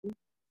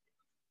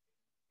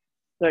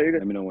No, you're good.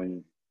 Let me know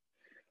when.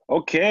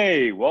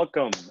 Okay,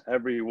 welcome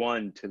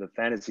everyone to the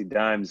Fantasy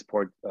Dimes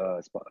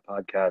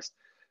podcast.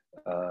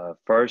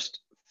 First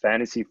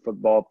fantasy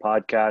football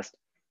podcast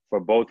for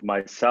both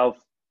myself,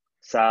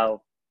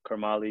 Sal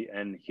Karmali,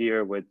 and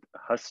here with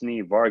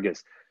Husni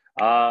Vargas.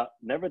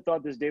 Never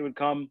thought this day would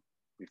come.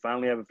 We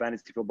finally have a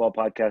fantasy football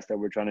podcast that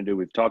we're trying to do.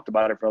 We've talked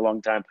about it for a long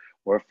time.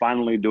 We're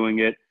finally doing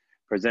it.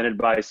 Presented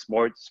by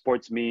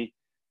Sports Me.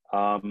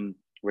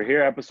 We're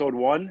here, episode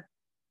 1.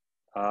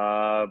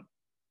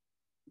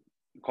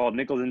 Called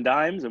Nickels and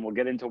Dimes, and we'll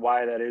get into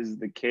why that is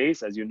the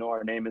case. As you know,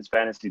 our name is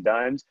Fantasy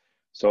Dimes,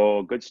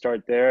 so good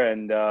start there.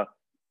 And I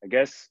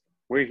guess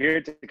we're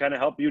here to kind of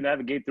help you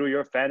navigate through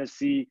your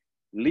fantasy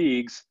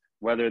leagues,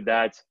 whether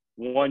that's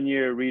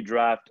 1-year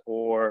redraft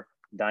or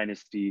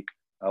dynasty.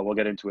 We'll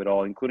get into it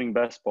all, including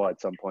best ball at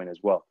some point as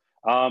well.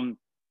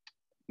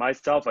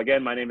 Myself,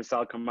 again, my name is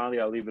Sal Kamali.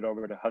 I'll leave it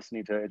over to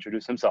Husni to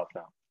introduce himself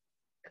now.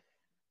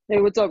 Hey,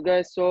 what's up,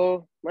 guys?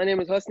 So my name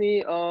is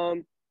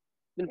Husni.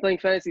 Been playing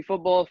fantasy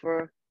football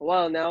for a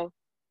while now.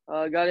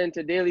 Got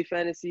into daily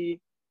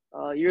fantasy,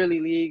 yearly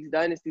leagues,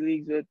 dynasty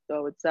leagues with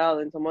Sal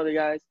and some other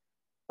guys.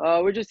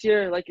 We're just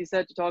here, like you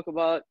said, to talk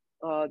about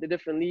the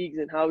different leagues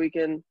and how we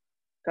can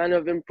kind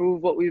of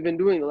improve what we've been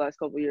doing the last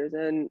couple of years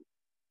and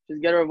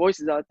just get our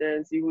voices out there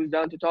and see who's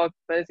down to talk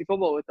fantasy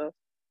football with us.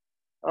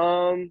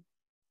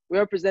 We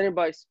are presented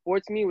by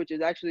SportsMe, which is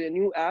actually a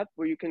new app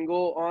where you can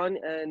go on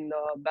and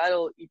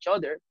battle each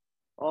other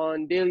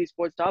on daily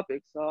sports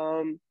topics.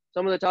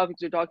 Some of the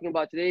topics we're talking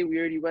about today, we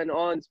already went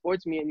on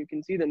SportsMe, and you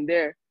can see them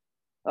there.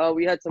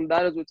 We had some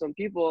battles with some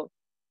people.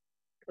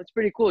 It's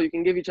pretty cool. You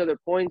can give each other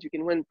points. You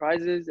can win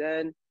prizes,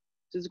 and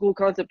it's just a cool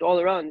concept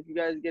all around. If you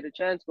guys get a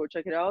chance, go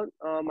check it out.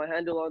 My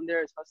handle on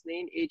there is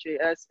Hasnain,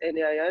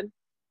 Hasnain,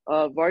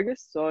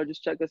 Vargas. So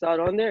just check us out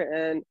on there.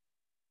 And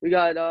we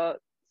got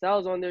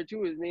Sal's on there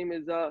too. His name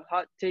is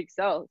Hot Take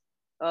Sal.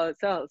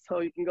 Sal. So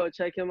you can go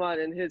check him out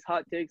and his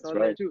hot takes That's on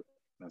right. there too.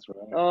 That's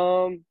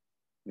right.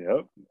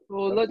 Yep. So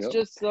let's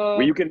just. Well,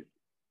 you can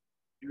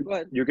Go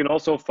ahead. You can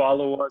also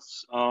follow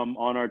us on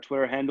our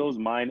Twitter handles.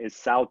 Mine is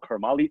Sal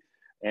Karmali,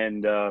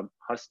 and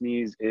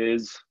Husni's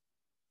is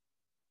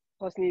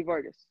Husni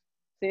Vargas.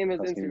 Same as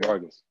Husni Instagram.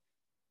 Vargas.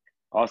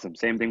 Awesome.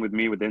 Same thing with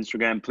me with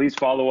Instagram. Please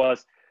follow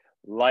us,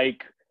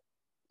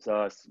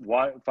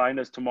 find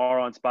us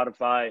tomorrow on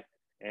Spotify,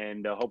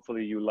 and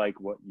hopefully you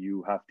like what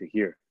you have to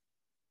hear.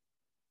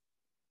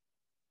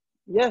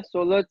 Yeah,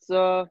 so let's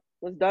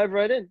dive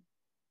right in.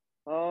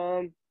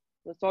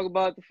 Let's talk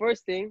about the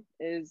first thing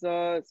is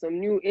some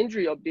new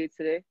injury updates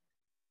today.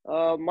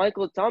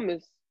 Michael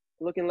Thomas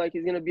looking like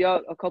he's gonna be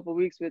out a couple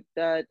weeks with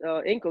that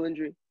ankle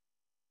injury.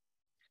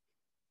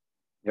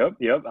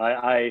 Yep.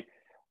 I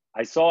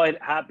saw it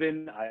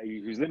happen.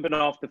 He was limping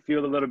off the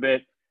field a little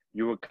bit.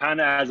 You were kind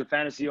of, as a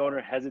fantasy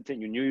owner, hesitant.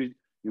 You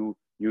knew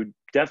you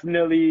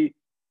definitely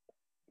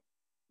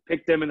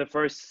picked them in the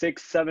first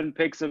 6-7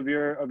 picks of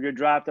your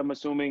draft. I'm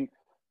assuming,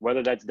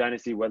 whether that's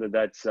dynasty, whether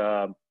that's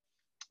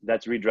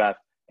redraft,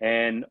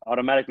 and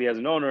automatically as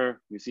an owner,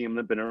 you see him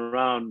limping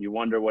around. You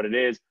wonder what it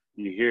is.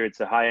 You hear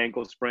it's a high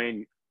ankle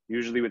sprain.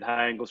 Usually with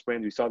high ankle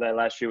sprains, we saw that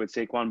last year with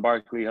Saquon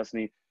Barkley.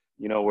 Husni,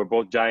 we're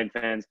both Giant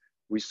fans.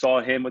 We saw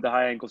him with a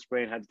high ankle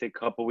sprain, had to take a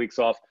couple of weeks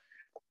off.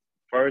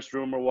 First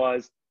rumor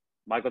was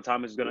Michael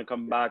Thomas is going to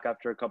come back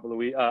after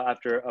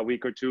after a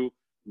week or two.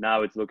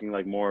 Now it's looking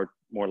like more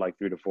like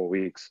 3 to 4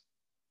 weeks.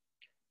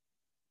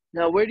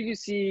 Now, where do you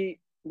see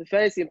the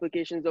fantasy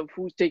implications of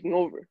who's taking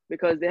over?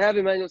 Because they have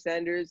Emmanuel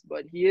Sanders,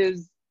 but he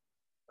is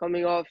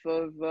coming off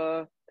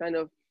of kind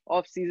of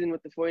off season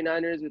with the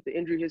 49ers with the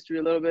injury history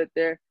a little bit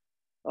there.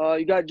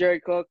 You got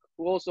Jared Cook,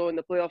 who also in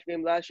the playoff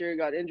game last year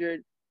got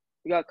injured.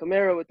 You got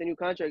Kamara with the new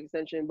contract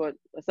extension. But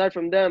aside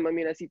from them, I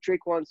mean, I see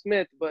Tre'Quan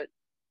Smith, but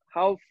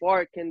how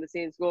far can the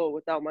Saints go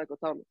without Michael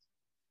Thomas?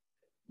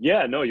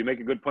 Yeah, no, you make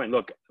a good point.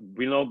 Look,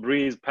 we know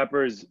Breeze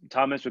peppers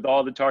Thomas with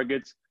all the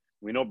targets.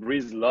 We know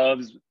Breeze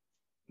loves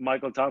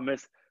Michael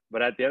Thomas,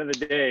 but at the end of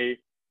the day,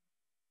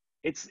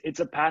 it's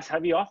a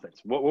pass-heavy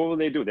offense. What will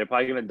they do? They're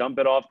probably going to dump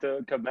it off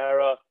to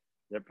Kamara.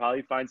 They'll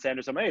probably find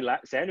Sanders.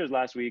 Sanders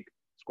last week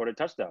scored a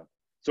touchdown.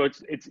 So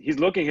he's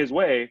looking his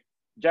way.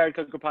 Jared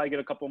Cook could probably get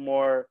a couple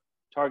more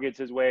targets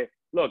his way.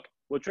 Look,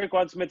 will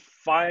Tre'Quan Smith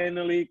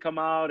finally come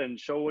out and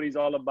show what he's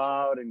all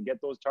about and get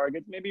those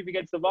targets? Maybe if he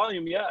gets the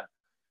volume, yeah.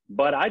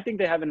 But I think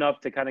they have enough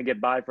to kind of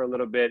get by for a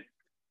little bit.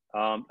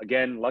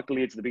 Again,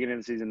 luckily it's the beginning of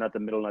the season, not the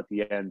middle, not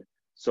the end.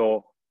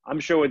 So I'm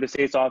sure with the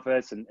Saints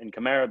offense and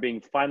Kamara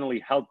being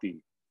finally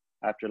healthy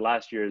after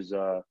last year's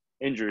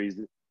injuries,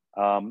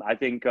 I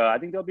think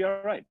they'll be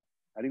all right.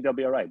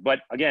 But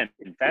again,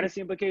 in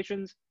fantasy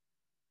implications,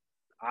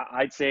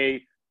 I'd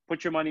say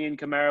put your money in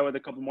Kamara with a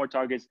couple more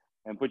targets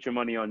and put your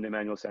money on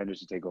Emmanuel Sanders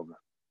to take over.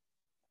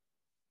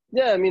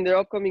 Yeah, I mean, their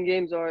upcoming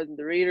games are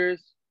the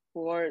Raiders,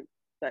 who aren't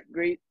that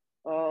great.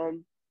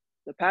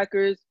 The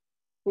Packers,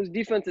 whose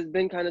defense has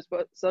been kind of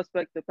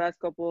suspect the past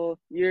couple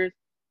years,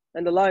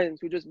 and the Lions,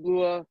 who just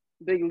blew a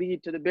big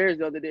lead to the Bears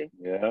the other day.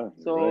 Yeah.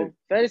 So right.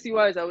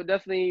 fantasy-wise, I would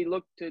definitely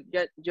look to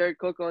get Jared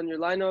Cook on your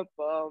lineup.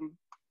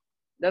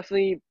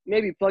 definitely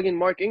maybe plug in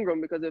Mark Ingram,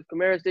 because if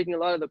Kamara's taking a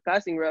lot of the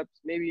passing reps,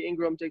 maybe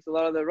Ingram takes a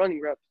lot of the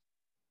running reps.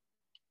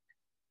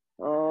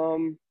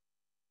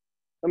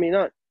 I mean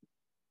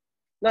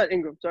not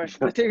Ingram, sorry,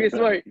 Latavius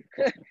Murray.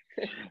 Stuck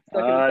in the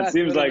It past a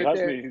seems little like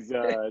bit there. Husney's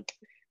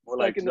more Stuck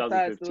like in the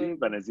past a 2015 little bit.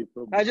 fantasy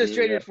football I just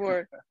career. traded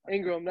for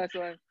Ingram, that's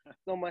why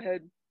it's on my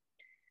head.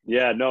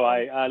 Yeah, no,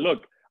 I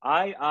look,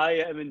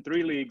 I am in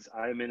 3 leagues.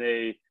 I'm in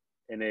a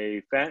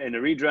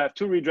redraft,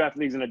 2 redraft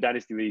leagues and a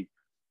dynasty league.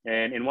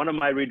 And in one of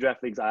my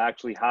redraft leagues, I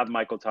actually have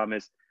Michael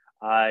Thomas.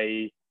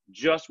 I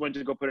just went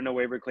to go put in a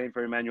waiver claim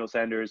for Emmanuel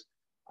Sanders.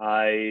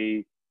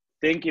 I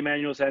think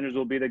Emmanuel Sanders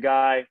will be the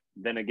guy.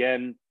 Then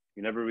again,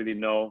 you never really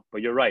know.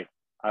 But you're right.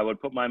 I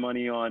would put my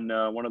money on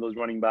one of those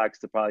running backs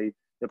they'll probably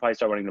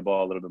start running the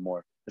ball a little bit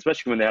more,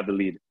 especially when they have the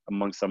lead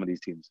amongst some of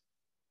these teams.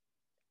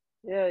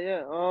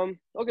 Yeah.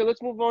 Okay,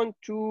 let's move on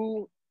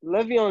to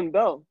Le'Veon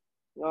Bell.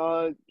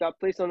 Got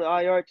placed on the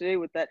IR today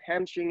with that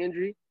hamstring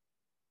injury.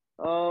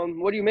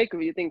 What do you make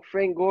of it? You think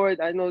Frank Gore?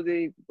 I know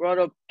they brought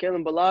up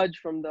Kalen Ballage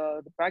from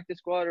the practice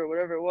squad or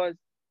whatever it was.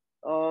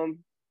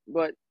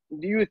 But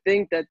do you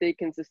think that they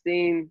can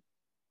sustain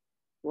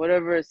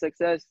whatever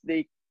success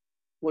they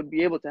would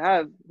be able to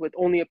have with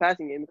only a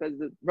passing game? Because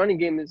the running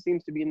game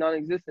seems to be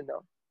non-existent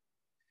now.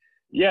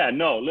 Yeah,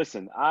 no,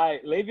 listen,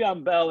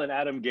 Le'Veon Bell and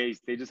Adam Gase,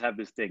 they just have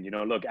this thing.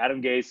 Look,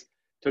 Adam Gase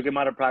took him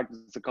out of practice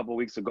a couple of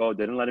weeks ago,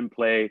 didn't let him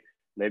play.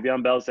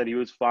 Le'Veon Bell said he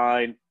was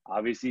fine.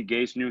 Obviously,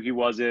 Gase knew he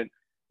wasn't.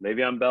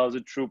 Le'Veon Bell's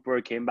a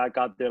trooper, came back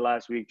out there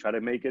last week, tried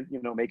to make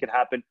it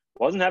happen.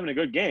 Wasn't having a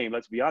good game,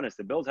 let's be honest.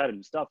 The Bills had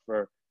him stuffed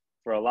for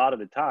a lot of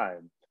the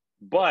time.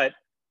 But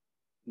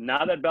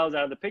now that Bell's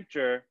out of the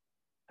picture,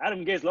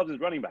 Adam Gase loves his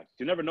running backs.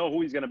 You never know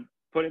who he's going to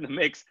put in the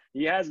mix.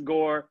 He has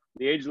Gore,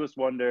 the ageless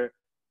wonder.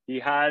 He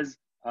has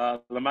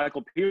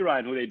La'Mical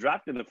Pirine, who they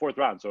drafted in the 4th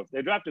round. So if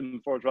they drafted in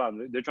the 4th round,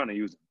 they're trying to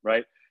use him,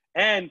 right?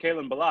 And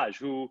Kalen Ballage,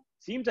 who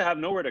seemed to have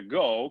nowhere to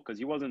go because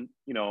he wasn't,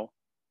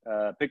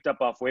 picked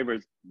up off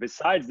waivers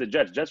besides the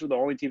Jets. Jets were the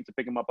only team to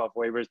pick him up off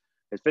waivers.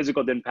 His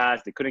physical didn't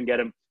pass. They couldn't get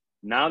him.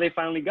 Now they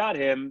finally got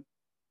him.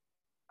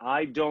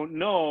 I don't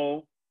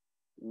know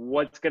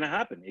what's going to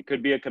happen. It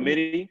could be a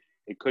committee.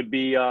 It could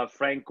be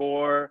Frank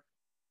Gore,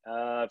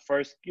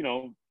 first,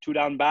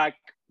 2-down back,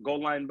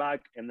 goal line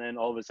back, and then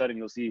all of a sudden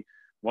you'll see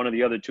one of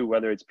the other two,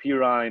 whether it's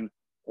Pirine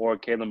or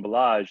Kalen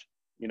Ballage,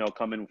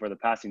 come in for the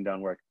passing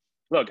down work.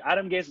 Look,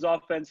 Adam Gase's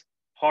offense,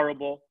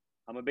 horrible.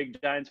 I'm a big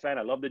Giants fan.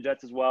 I love the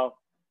Jets as well.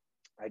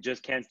 I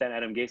just can't stand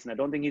Adam Gase, and I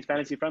don't think he's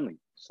fantasy friendly.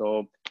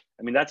 So,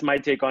 that's my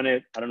take on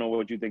it. I don't know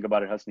what you think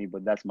about it, Husney,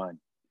 but that's mine.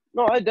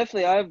 No,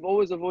 I've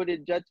always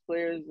avoided Jets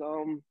players.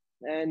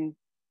 And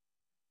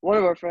one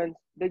of our friends,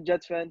 big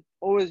Jets fan,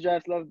 always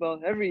drafts Lev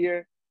Bell every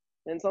year,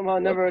 and somehow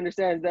never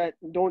understands that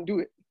don't do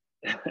it.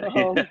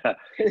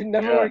 It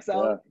never works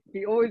out.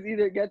 He always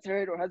either gets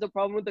hurt or has a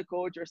problem with the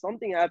coach or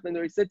something happens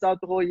or he sits out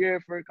the whole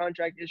year for a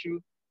contract issue.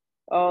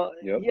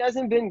 He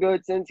hasn't been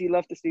good since he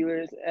left the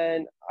Steelers,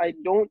 and I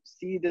don't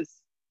see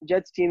this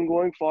Jets team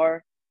going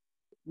far,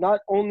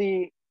 not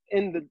only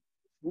in the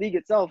league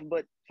itself,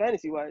 but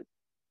fantasy-wise.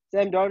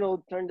 Sam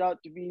Darnold turned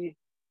out to be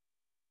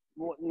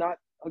not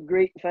a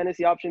great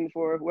fantasy option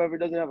for whoever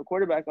doesn't have a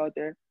quarterback out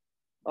there.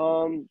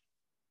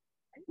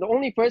 The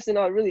only person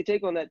I'll really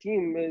take on that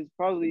team is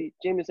probably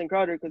Jamison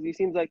Crowder, because he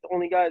seems like the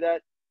only guy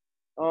that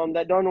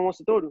Darnold wants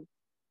to throw to.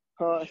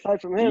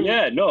 Aside from him,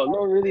 I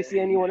don't really see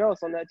anyone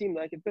else on that team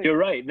that I can pick. You're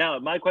right. Now,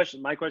 my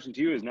question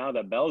to you is, now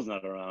that Bell's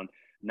not around,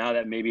 now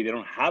that maybe they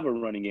don't have a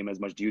running game as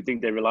much, do you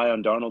think they rely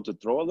on Darnold to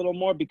throw a little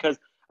more? Because,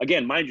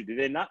 again, mind you,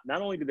 they not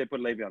only did they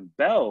put Le'Veon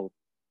Bell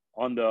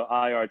on the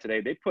IR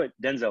today, they put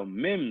Denzel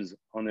Mims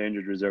on the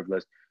injured reserve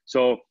list.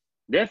 So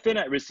they're thin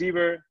at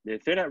receiver. They're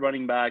thin at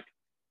running back.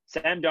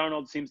 Sam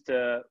Darnold seems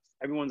to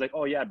 – everyone's like,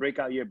 oh, yeah,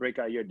 breakout year.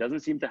 Doesn't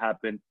seem to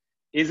happen.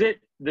 Is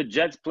it the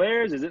Jets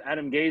players? Is it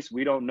Adam Gase?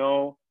 We don't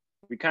know.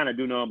 We kind of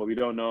do know, but we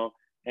don't know.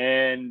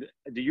 And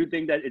do you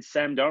think that it's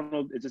Sam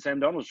Darnold? It's a Sam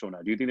Darnold show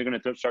now. Do you think they're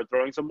going to start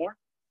throwing some more?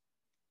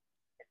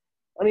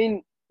 I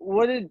mean,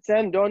 what did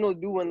Sam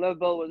Darnold do when Lev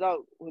Bell was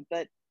out with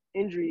that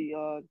injury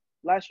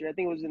last year? I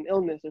think it was an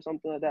illness or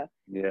something like that.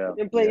 Yeah.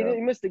 He didn't play.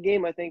 He missed the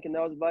game, I think, and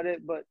that was about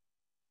it. But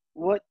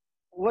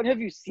what have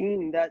you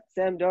seen that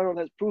Sam Darnold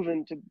has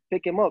proven to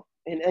pick him up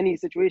in any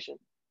situation?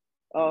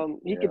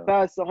 He could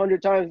pass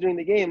 100 times during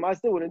the game. I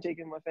still wouldn't take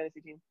him in my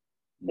fantasy team.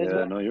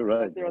 You're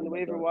right. There on the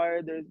waiver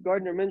wire. There's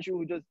Gardner Minshew,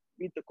 who just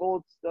beat the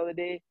Colts the other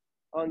day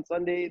on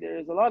Sunday.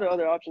 There's a lot of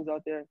other options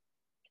out there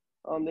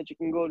that you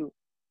can go to.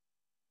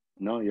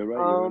 No, you're right.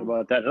 You're right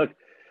about that. Look,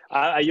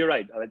 you're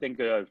right. I think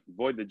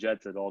avoid the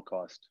Jets at all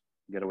cost.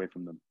 Get away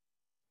from them.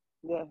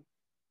 Yeah.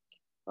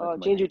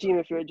 Change your team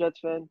if you're a Jets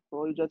fan, for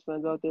all you Jets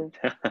fans out there.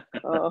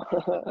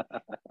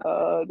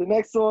 The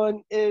next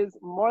one is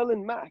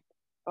Marlon Mack.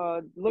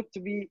 Looked to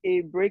be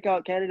a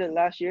breakout candidate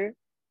last year.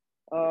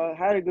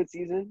 Had a good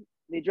season.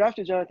 They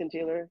drafted Jonathan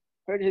Taylor.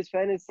 Hurt his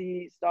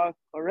fantasy stock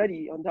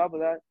already on top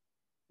of that.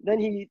 Then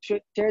he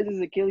tears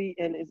his Achilles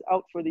and is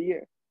out for the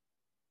year.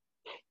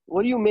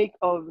 What do you make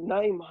of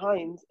Naeem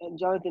Hines and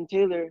Jonathan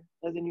Taylor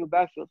as a new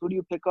backfield? Who do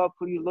you pick up?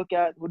 Who do you look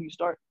at? Who do you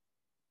start?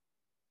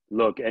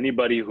 Look,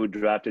 anybody who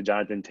drafted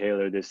Jonathan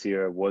Taylor this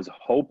year was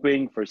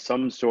hoping for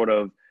some sort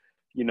of,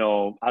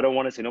 I don't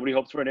want to say nobody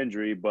hopes for an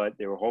injury, but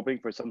they were hoping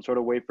for some sort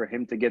of way for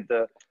him to get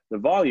the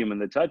volume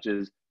and the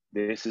touches.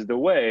 This is the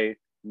way.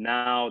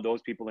 Now,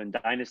 those people in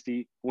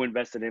Dynasty who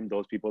invested in him,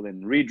 those people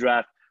in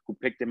redraft who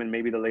picked him in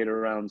maybe the later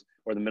rounds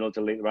or the middle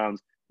to late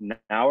rounds,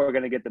 now are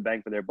going to get the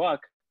bang for their buck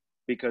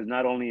because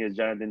not only is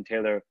Jonathan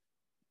Taylor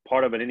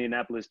part of an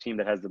Indianapolis team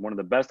that has one of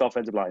the best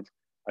offensive lines,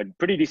 a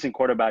pretty decent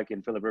quarterback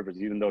in Philip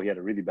Rivers, even though he had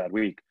a really bad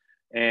week,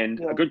 and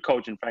a Yeah. good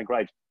coach in Frank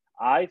Reich.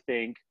 I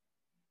think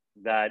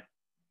that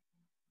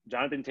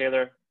Jonathan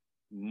Taylor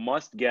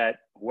must get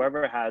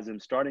whoever has him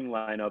starting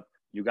lineup.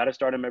 You got to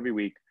start him every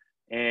week.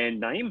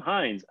 And Naeem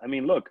Hines, I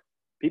mean, look,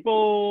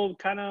 people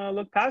kind of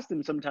look past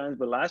him sometimes,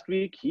 but last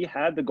week he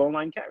had the goal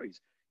line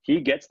carries. He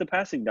gets the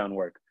passing down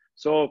work.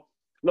 So,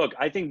 look,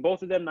 I think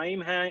both of them,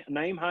 Naeem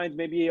Hines,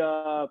 maybe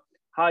a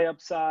high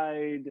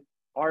upside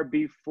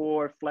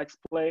RB4 flex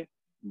play,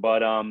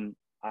 but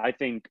I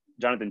think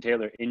Jonathan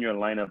Taylor in your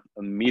lineup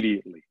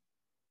immediately.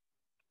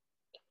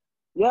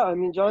 Yeah, I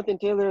mean, Jonathan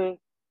Taylor,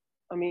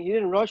 I mean, he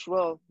didn't rush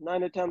well,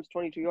 9 attempts,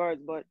 22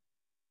 yards, but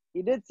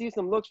he did see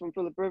some looks from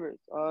Philip Rivers.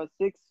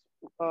 Six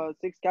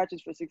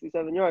catches for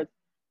 67 yards.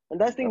 And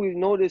that's the thing Yep. we've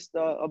noticed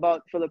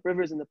about Philip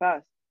Rivers in the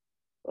past.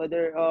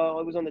 Whether it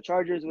was on the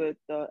Chargers with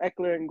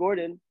Eckler and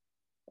Gordon,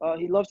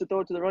 he loves to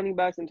throw it to the running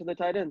backs and to the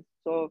tight ends.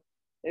 So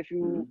if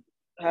you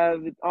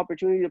have the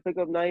opportunity to pick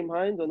up Naeem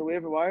Hines on the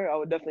waiver wire, I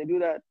would definitely do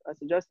that. I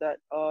suggest that.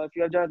 If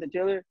you have Jonathan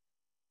Taylor,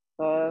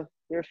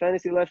 your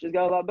fantasy life just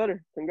got a lot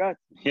better. Congrats.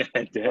 Yeah,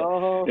 it did.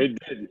 Uh, It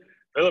did.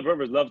 Philip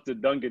Rivers loves to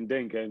dunk and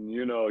dink, and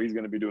he's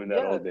going to be doing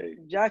that all yeah, day.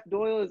 Jack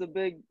Doyle is a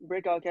big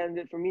breakout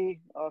candidate for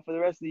me for the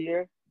rest of the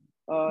year.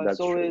 That's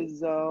So true.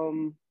 is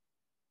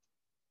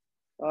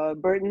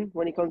Burton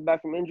when he comes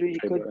back from injury. He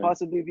Trey could Burton.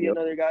 possibly be Yep.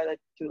 another guy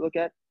to look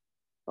at.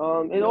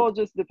 It Yep. all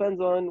just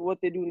depends on what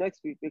they do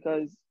next week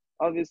because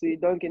obviously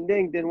Dunk and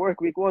Dink didn't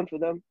work week 1 for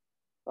them.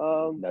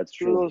 That's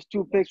Threw true. those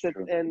 2 That's picks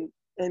true.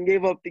 and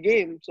gave up the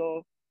game.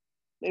 So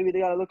maybe they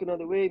got to look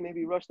another way.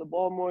 Maybe rush the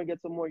ball more,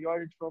 get some more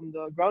yardage from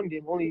the ground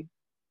game. Only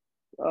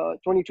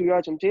 22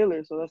 yards from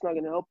Taylor, so that's not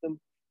going to help them.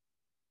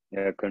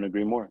 Yeah, couldn't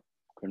agree more.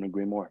 Couldn't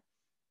agree more.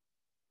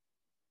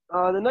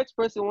 The next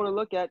person I want to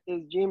look at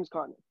is James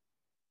Conner.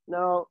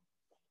 Now,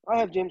 I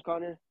have James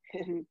Conner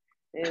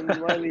in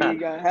my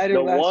league. I had the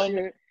him last one,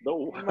 year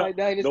in my the the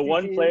dynasty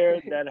one team.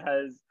 player that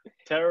has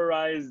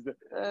terrorized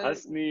uh,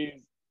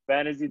 Husney's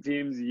fantasy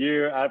teams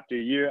year after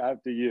year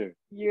after year.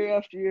 Year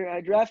after year, I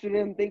drafted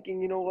him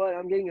thinking, you know what,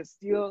 I'm getting a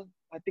steal.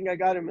 I think I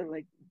got him in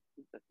like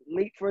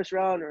late first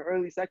round or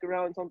early second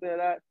round, something like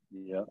that.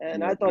 Yep.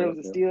 And I Yep. thought it Yep.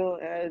 was a Yep. steal,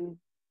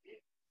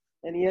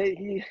 and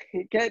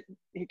he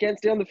can't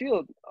stay on the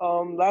field.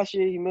 Last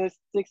year he missed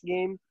 6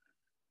 games.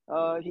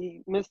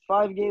 He missed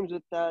 5 games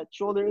with that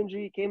shoulder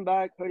injury. Came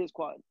back, hurt his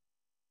quad.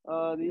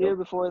 The Yep. year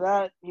before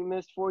that, he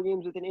missed 4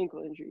 games with an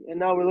ankle injury, and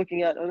now we're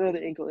looking at another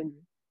ankle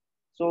injury.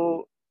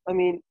 So, I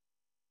mean,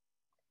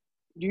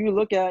 do you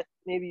look at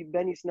maybe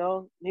Benny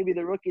Snell, maybe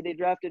the rookie they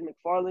drafted,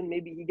 McFarland?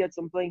 Maybe he gets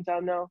some playing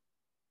time now.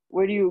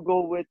 Where do you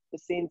go with the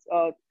Saints,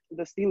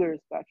 the Steelers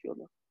backfield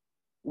now?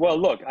 Well,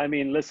 look, I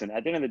mean, listen,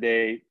 at the end of the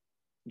day,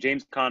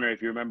 James Conner,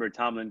 if you remember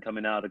Tomlin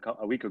coming out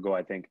a week ago,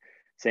 I think,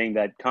 saying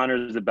that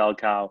Conner's the bell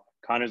cow,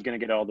 Conner's going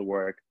to get all the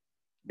work.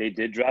 They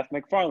did draft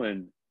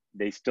McFarland.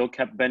 They still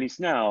kept Benny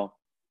Snell.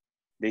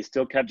 They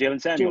still kept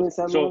Jalen Samuels.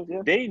 Jalen So Samuels,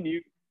 yeah.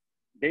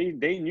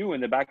 they knew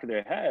in the back of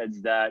their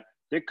heads that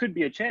there could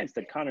be a chance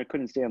that Conner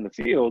couldn't stay on the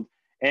field.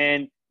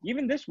 And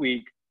even this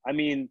week, I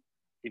mean,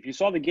 if you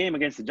saw the game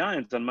against the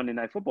Giants on Monday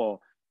Night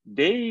Football,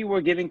 they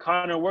were giving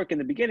Conner work in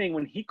the beginning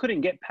when he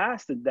couldn't get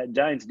past that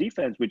Giants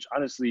defense, which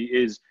honestly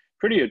is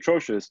pretty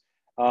atrocious.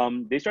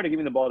 They started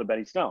giving the ball to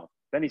Benny Snell.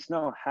 Benny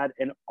Snell had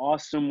an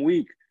awesome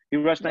week. He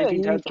rushed Yeah, 19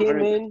 he times for came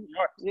 113 in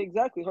yards.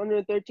 exactly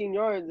 113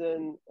 yards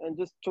and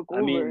just took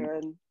I mean, over.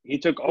 And he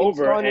took James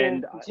over, Conner,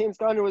 and James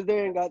Conner was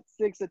there and got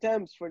 6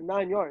 attempts for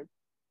 9 yards.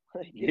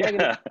 Like yeah,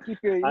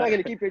 you're not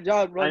gonna keep your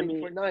job I running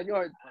mean, for 9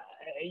 yards.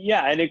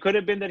 yeah, and it could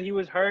have been that he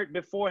was hurt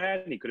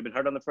beforehand. He could have been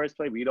hurt on the first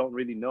play. We don't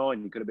really know,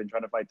 and he could have been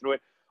trying to fight through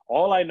it.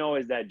 All I know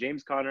is that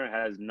James Conner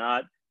has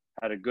not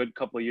had a good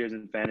couple of years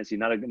in fantasy.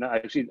 Not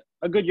actually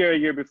a good year a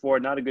year before,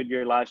 not a good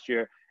year last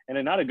year,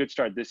 and not a good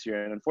start this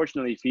year. And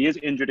unfortunately, if he is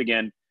injured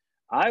again,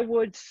 I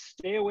would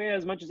stay away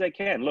as much as I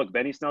can. Look,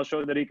 Benny Snell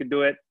showed that he could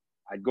do it.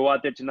 I'd go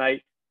out there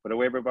tonight, put a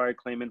waiver wire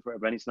claim in for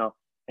Benny Snell,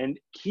 and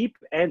keep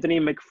Anthony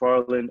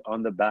McFarland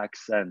on the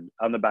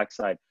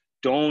backside.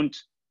 Don't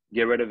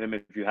get rid of him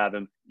if you have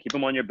him. Keep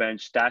him on your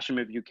bench. Stash him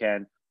if you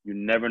can. You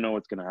never know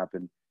what's going to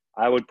happen.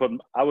 I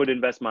would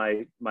invest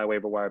my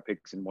waiver wire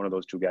picks in one of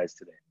those two guys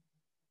today.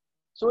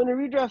 So in a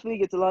redraft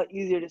league, it's a lot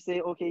easier to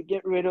say, okay,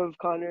 get rid of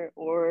Connor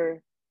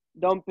or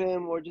dump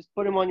him or just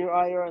put him on your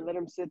IR and let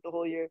him sit the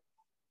whole year.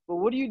 But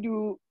what do you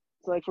do,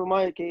 like for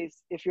my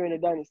case, if you're in a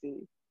dynasty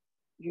league?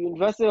 You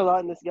invested a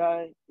lot in this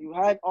guy. You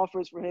had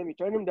offers for him. You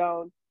turned him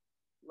down.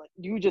 like,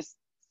 do you just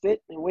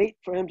sit and wait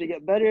for him to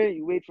get better?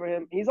 You wait for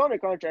him. He's on a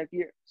contract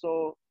year,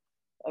 so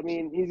I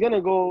mean, he's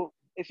gonna go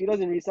if he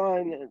doesn't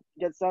resign and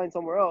get signed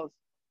somewhere else.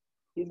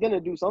 He's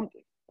gonna do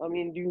something. I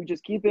mean, do you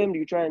just keep him? Do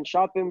you try and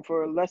shop him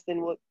for less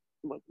than what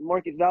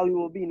market value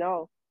will be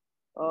now?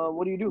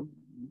 What do you do?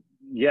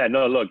 Yeah,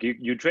 no, look,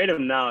 you trade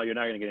him now, you're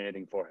not going to get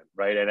anything for him,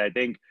 right? And I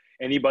think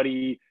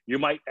anybody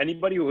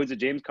who is a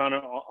James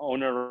Conner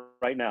owner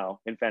right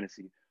now in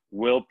fantasy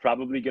will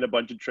probably get a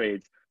bunch of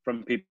trades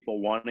from people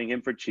wanting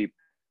him for cheap.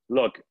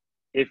 Look,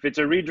 if it's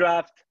a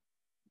redraft,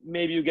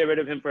 maybe you get rid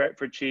of him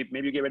for cheap.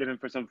 Maybe you get rid of him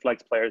for some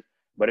flex players.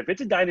 But if it's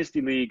a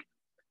dynasty league,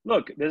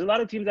 look, there's a lot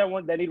of teams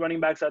that need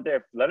running backs out there.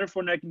 If Leonard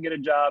Fournette can get a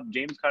job,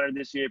 James Conner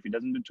this year, if he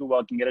doesn't do too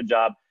well, can get a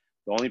job.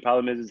 The only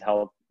problem is his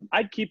health.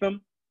 I'd keep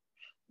him.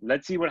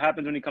 Let's see what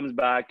happens when he comes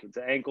back. It's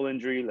an ankle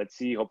injury. Let's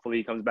see. Hopefully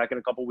he comes back in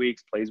a couple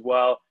weeks, plays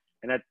well.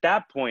 And at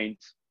that point,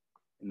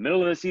 in the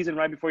middle of the season,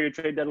 right before your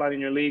trade deadline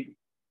in your league,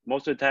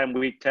 most of the time,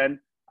 week 10,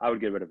 I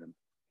would get rid of him.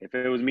 If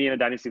it was me in a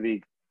dynasty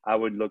league, I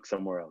would look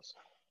somewhere else.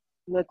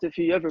 That's if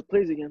he ever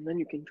plays again, then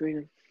you can trade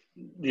him.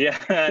 Yeah,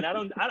 and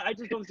I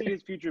just don't see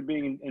his future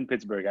being in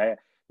Pittsburgh.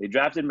 They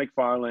drafted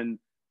McFarland.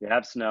 They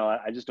have Snell.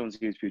 I just don't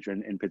see his future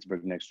in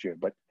Pittsburgh next year.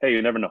 But hey,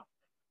 you never know.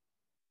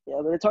 Yeah,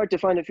 but it's hard to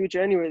find a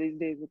future anywhere these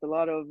days with a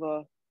lot of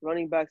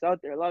running backs out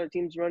there. A lot of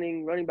teams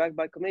running back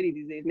by committee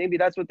these days. Maybe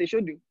that's what they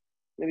should do.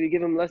 Maybe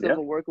give him less of a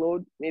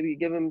workload. Maybe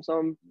give him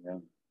some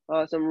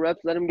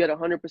reps. Let him get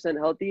 100%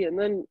 healthy, and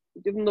then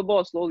give him the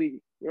ball slowly.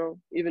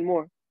 Even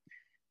more.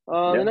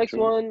 The next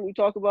one we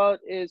talk about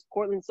is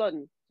Courtland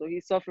Sutton. So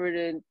he suffered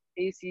an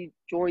AC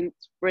joint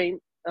sprain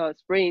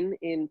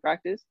in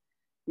practice.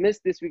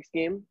 Missed this week's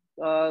game.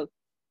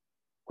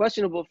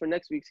 Questionable for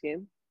next week's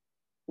game.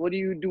 What do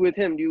you do with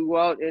him? Do you go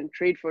out and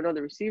trade for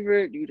another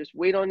receiver? Do you just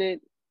wait on it?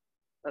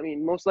 I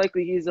mean, most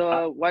likely he's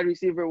a wide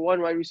receiver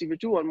 1, wide receiver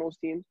 2 on most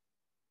teams.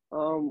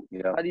 How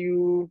do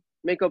you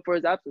make up for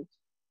his absence?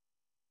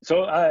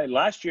 So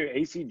last year,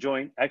 AC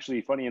joint,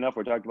 actually, funny enough,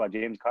 we're talking about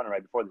James Conner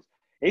right before this.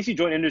 AC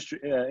joint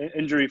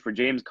injury for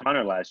James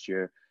Conner last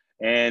year.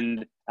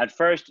 And at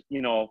first,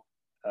 the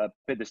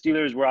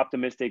Steelers were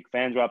optimistic,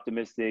 fans were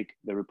optimistic,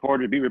 beat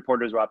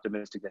reporters were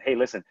optimistic that, hey,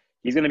 listen,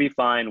 he's going to be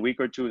fine. Week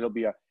or two, he'll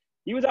be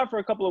He was out for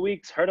a couple of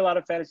weeks, hurt a lot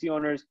of fantasy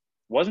owners.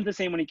 Wasn't the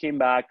same when he came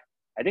back.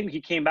 I think he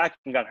came back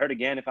and got hurt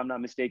again, if I'm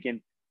not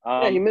mistaken.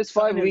 He missed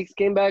 5 weeks,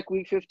 came back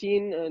week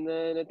 15, and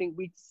then I think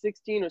week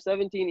 16 or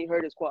 17, he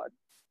hurt his quad.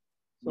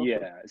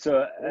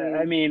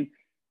 I mean,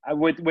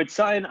 with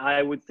Sutton,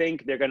 I would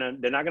think they're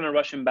not gonna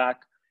rush him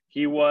back.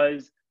 He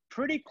was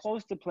pretty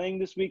close to playing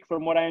this week,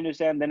 from what I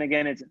understand. Then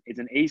again, it's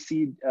an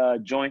AC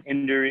joint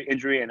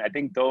injury, and I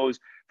think those,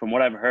 from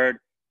what I've heard,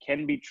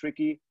 can be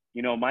tricky.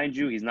 Mind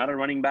you, he's not a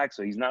running back,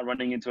 so he's not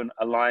running into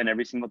a line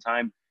every single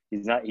time. He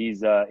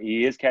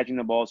is catching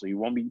the ball, so he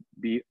won't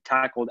be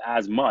tackled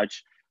as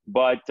much.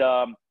 But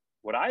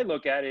what I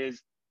look at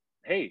is,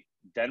 hey,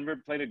 Denver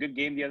played a good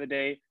game the other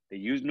day. They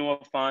used Noah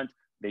Fant.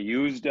 They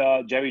used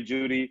Jerry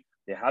Jeudy.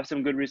 They have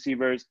some good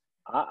receivers.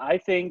 I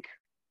think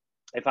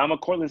if I'm a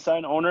Courtland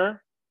Sutton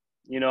owner,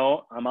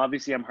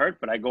 I'm hurt,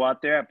 but I go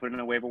out there, I put in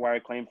a waiver wire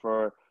claim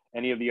for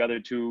any of the other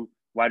 2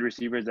 wide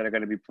receivers that are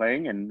going to be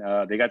playing. And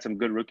they got some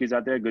good rookies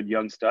out there, good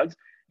young studs.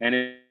 And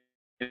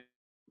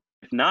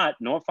if not,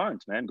 Noah Fant,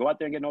 man, go out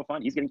there and get Noah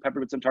Fant. He's getting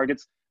peppered with some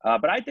targets.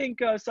 But I think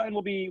Sutton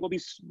will be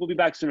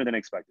back sooner than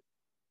expected.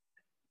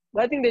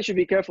 I think they should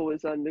be careful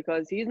with Sutton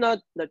because he's not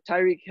the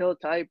Tyreek Hill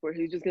type where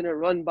he's just gonna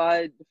run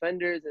by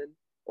defenders and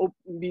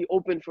be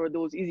open for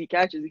those easy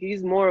catches.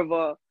 He's more of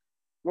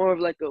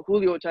like a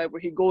Julio type where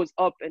he goes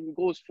up and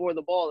goes for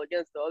the ball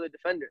against the other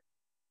defender.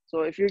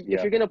 So if you're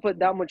gonna put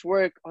that much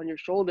work on your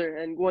shoulder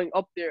and going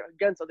up there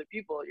against other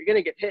people, you're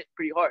gonna get hit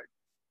pretty hard.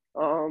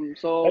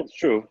 So that's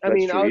true. I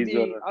mean, I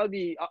would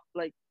be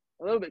like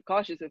a little bit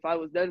cautious if I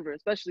was Denver,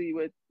 especially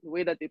with the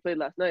way that they played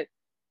last night.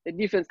 The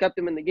defense kept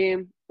them in the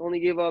game.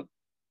 Only gave up.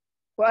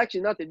 Well,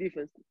 actually, not the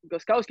defense.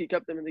 Gostkowski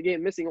kept them in the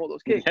game, missing all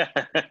those kicks.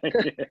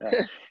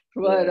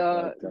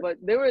 But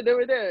they were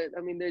there.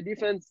 I mean, the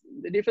defense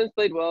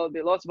played well.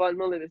 They lost Von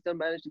Miller. They still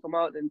managed to come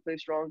out and play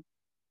strong.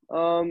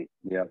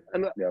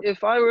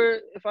 If I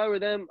were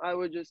them, I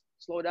would just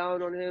slow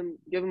down on him,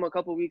 give him a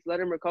couple weeks, let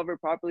him recover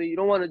properly. You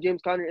don't want a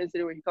James Conner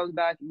incident where he comes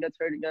back and gets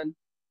hurt again.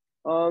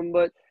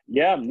 But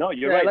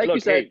you're right. Like Look,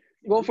 you said,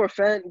 go for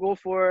Fant, go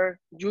for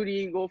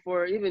Jeudy, go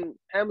for even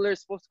Hamler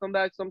is supposed to come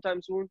back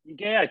sometime soon.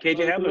 Yeah,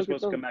 KJ Hamler is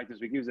supposed to come back this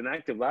week. He was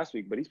inactive last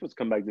week, but he's supposed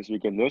to come back this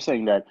week. And they're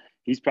saying that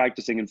he's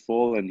practicing in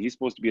full and he's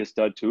supposed to be a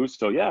stud too.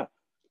 So yeah,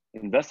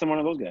 invest in one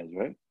of those guys,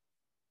 right?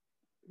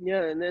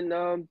 Yeah, and then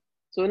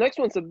so the next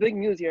one's some big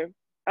news here.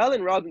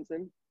 Allen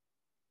Robinson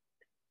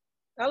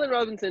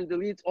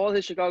deletes all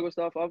his Chicago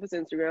stuff off his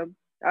Instagram,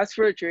 asks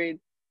for a trade.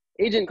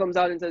 Agent comes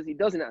out and says he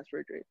doesn't ask for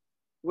a trade.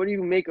 What do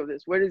you make of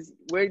this? Where do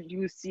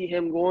you see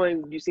him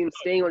going? Do you see him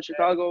staying on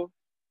Chicago?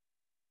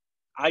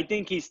 I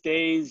think he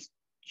stays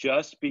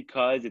just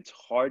because it's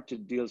hard to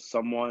deal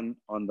someone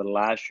on the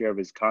last year of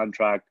his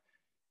contract,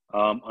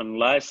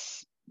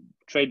 unless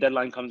trade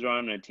deadline comes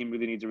around and a team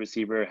really needs a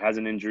receiver, has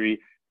an injury,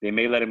 they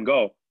may let him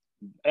go.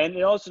 And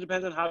it also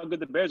depends on how good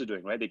the Bears are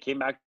doing, right? They came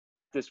back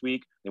this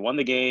week. They won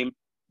the game.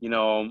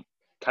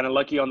 Kind of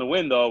lucky on the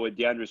win, though, with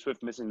DeAndre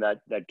Swift missing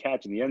that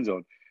catch in the end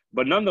zone.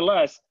 But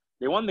nonetheless,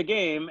 they won the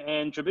game,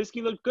 and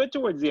Trubisky looked good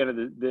towards the end of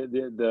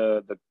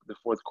the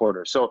fourth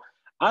quarter. So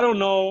I don't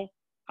know.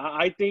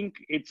 I think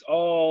it's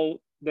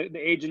all the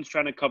agent's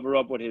trying to cover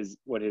up what his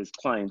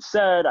client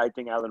said. I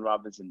think Allen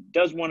Robinson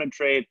does want to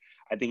trade.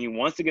 I think he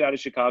wants to get out of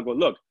Chicago.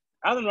 Look,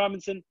 Allen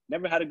Robinson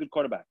never had a good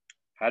quarterback.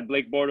 Had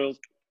Blake Bortles,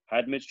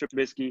 had Mitch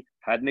Trubisky,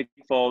 had Nick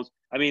Foles.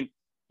 I mean,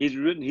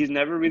 he's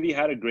never really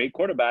had a great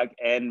quarterback,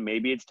 and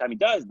maybe it's time he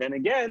does. Then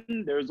again,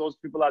 there's those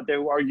people out there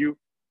who argue,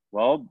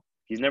 well,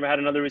 he's never had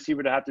another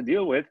receiver to have to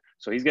deal with,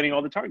 so he's getting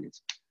all the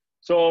targets.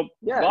 So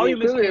yeah, I mean,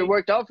 clearly it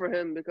worked out for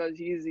him because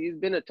he's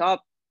been a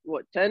top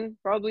 10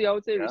 probably, I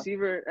would say,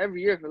 receiver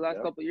every year for the last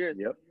couple of years.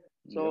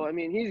 So I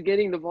mean, he's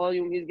getting the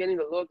volume, he's getting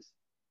the looks.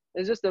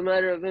 It's just a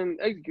matter of him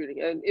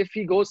executing. And if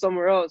he goes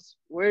somewhere else,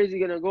 where is he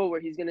gonna go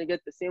where he's gonna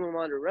get the same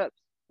amount of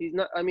reps? He's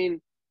not. I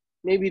mean,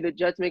 maybe the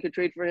Jets make a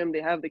trade for him.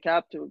 They have the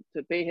cap to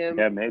pay him.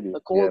 Yeah, maybe. The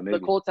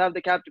Colts have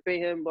the cap to pay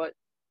him, but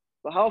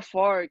how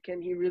far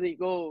can he really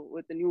go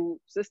with the new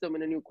system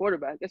and a new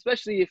quarterback,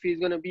 especially if he's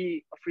going to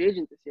be a free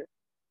agent this year?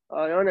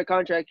 On a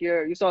contract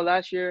year. You saw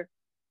last year,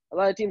 a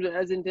lot of teams were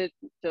hesitant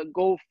to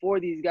go for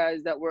these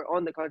guys that were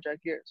on the contract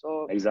year.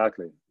 So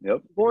exactly.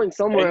 Yep. Going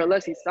somewhere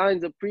unless he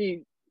signs a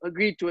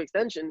pre-agreed to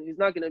extension is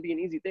not going to be an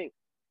easy thing.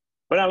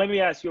 But now let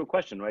me ask you a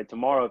question, right?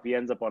 Tomorrow, if he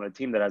ends up on a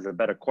team that has a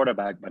better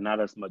quarterback but not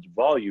as much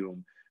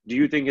volume, do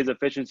you think his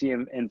efficiency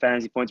in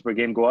fantasy points per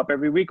game go up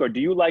every week? Or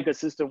do you like a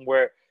system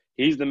where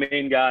he's the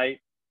main guy,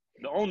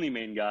 the only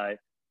main guy,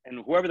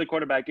 and whoever the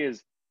quarterback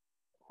is,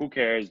 who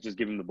cares? Just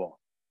give him the ball.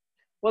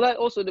 Well, that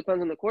also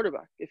depends on the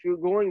quarterback. If you're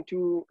going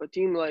to a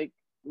team like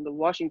the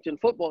Washington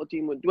football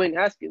team with Dwayne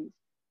Haskins,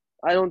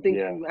 I don't think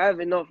you have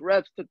enough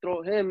reps to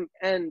throw him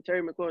and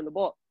Terry McLaurin the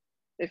ball.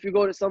 If you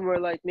go to somewhere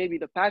like maybe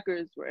the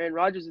Packers where Aaron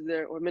Rodgers is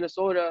there, or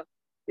Minnesota,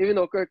 even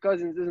though Kirk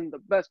Cousins isn't the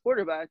best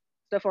quarterback,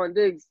 Stephon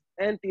Diggs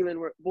and Thielen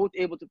were both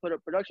able to put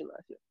up production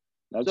last year.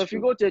 So if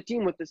you go to a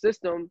team with the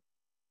system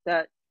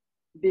that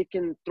they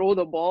can throw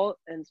the ball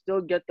and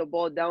still get the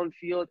ball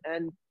downfield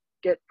and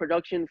get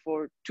production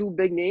for two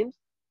big names,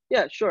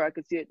 yeah, sure, I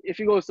could see it. If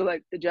he goes to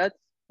like the Jets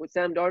with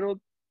Sam Darnold,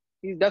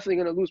 he's definitely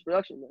going to lose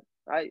production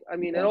there. I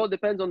mean, it all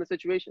depends on the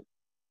situation.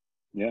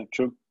 Yeah,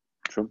 true.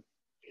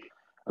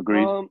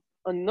 Agreed.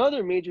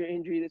 Another major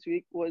injury this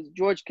week was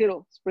George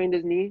Kittle sprained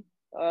his knee.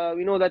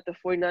 We know that the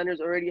 49ers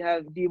already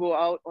have Debo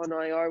out on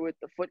IR with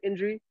the foot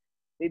injury.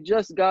 They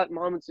just got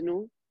Mohamed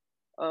Sanu.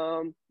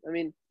 I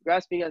mean,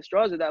 grasping at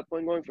straws at that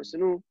point, going for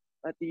Sanu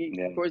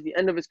towards the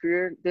end of his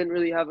career. Didn't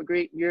really have a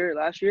great year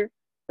last year.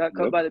 Got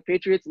cut by the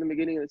Patriots in the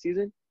beginning of the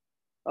season.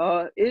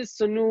 Is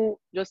Sanu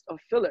just a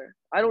filler?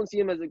 I don't see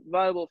him as a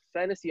viable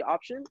fantasy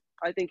option.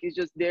 I think he's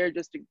just there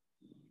just to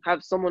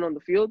have someone on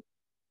the field.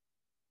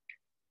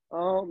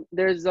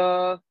 There's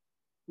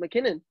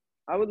McKinnon.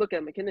 I would look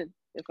at McKinnon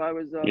if I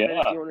was a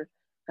fantasy owner.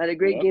 Had a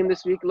great game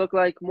this week. Looked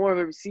like more of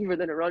a receiver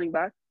than a running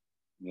back.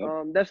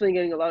 Definitely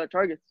getting a lot of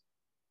targets.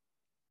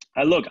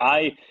 Look,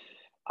 I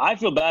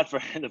feel bad for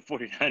the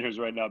 49ers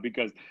right now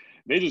because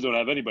they just don't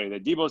have anybody. The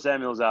Debo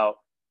Samuel's out.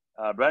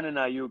 Brandon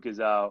Ayuk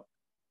is out.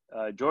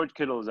 George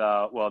Kittle's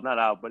out. Well, not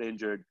out, but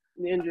injured.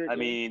 I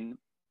mean,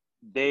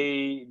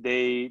 they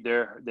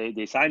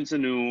signed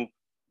Sanu.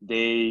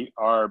 They're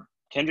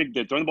throwing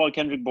the ball to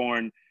Kendrick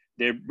Bourne.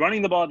 They're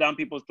running the ball down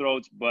people's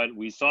throats, but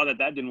we saw that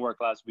didn't work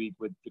last week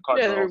with the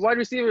Cardinals. Yeah, their wide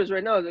receivers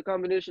right now is a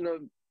combination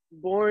of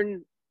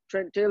Bourne,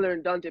 Trent Taylor,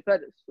 and Dante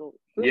Pettis. So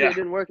clearly it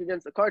didn't work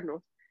against the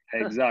Cardinals.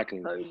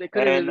 Exactly. I mean, they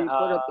couldn't really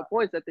put up the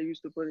points that they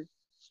used to put in.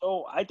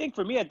 So I think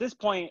for me at this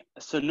point,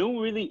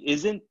 Sanu really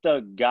isn't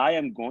the guy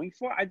I'm going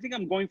for. I think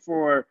I'm going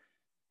for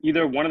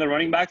either one of the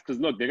running backs because,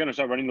 look, they're going to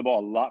start running the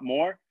ball a lot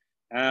more.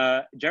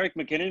 Jerick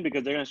McKinnon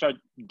because they're going to start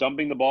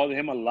dumping the ball to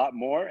him a lot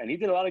more. And he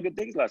did a lot of good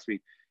things last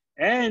week.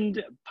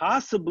 And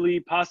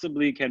possibly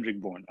Kendrick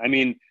Bourne. I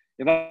mean,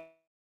 if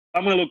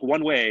I'm going to look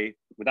one way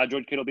without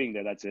George Kittle being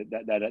there, that's it.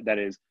 That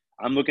is.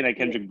 I'm looking at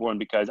Kendrick Bourne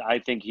because I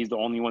think he's the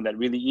only one that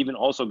really even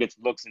also gets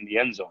looks in the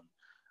end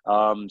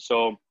zone.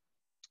 So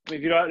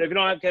if you don't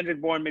have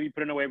Kendrick Bourne, maybe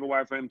put in a waiver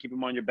wire for him, keep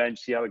him on your bench,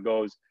 see how it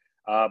goes.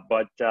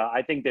 But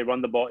I think they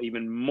run the ball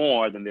even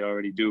more than they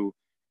already do,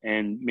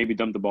 and maybe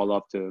dump the ball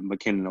off to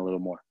McKinnon a little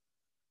more.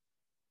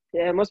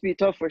 Yeah, it must be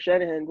tough for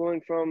Shanahan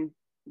going from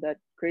that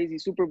crazy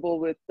Super Bowl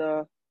with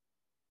the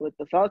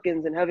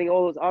Falcons and having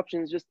all those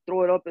options. Just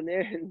throw it up in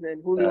there, and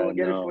then Julio will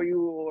get it for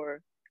you,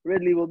 or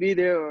Ridley will be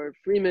there, or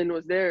Freeman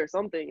was there, or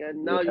something.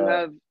 And now you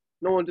have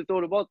no one to throw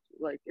the ball.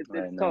 Like it's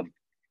tough.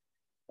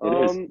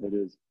 It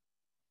is.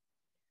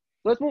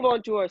 Let's move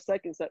on to our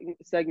second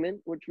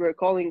segment, which we're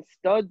calling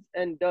Studs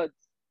and Duds.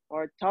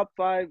 Our top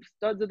 5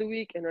 studs of the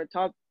week and our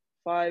top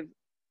 5,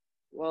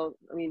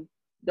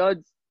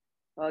 duds.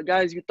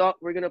 Guys you thought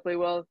were going to play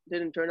well,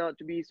 didn't turn out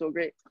to be so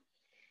great.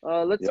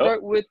 Let's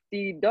start with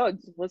the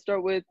duds. Let's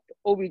start with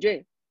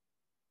OBJ.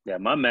 Yeah,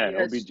 my man,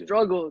 OBJ.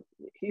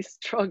 He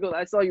struggled.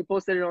 I saw you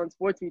posted it on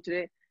SportsMe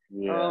today.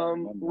 Yeah,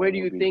 Where do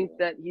you OBJ. think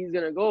that he's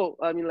gonna go?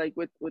 I mean, like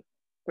with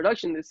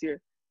production this year,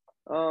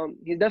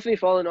 he's definitely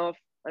fallen off.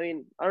 I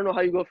mean, I don't know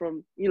how you go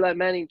from Eli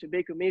Manning to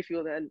Baker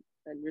Mayfield and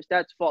your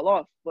stats fall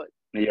off, but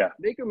Yeah,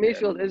 Baker yeah,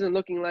 Mayfield isn't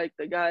looking like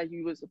the guy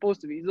he was supposed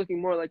to be. He's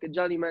looking more like a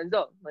Johnny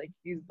Manziel. Like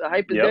the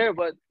hype is yep, there,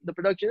 but the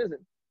production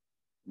isn't.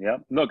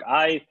 yep. Look,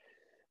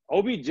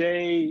 OBJ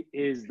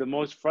is the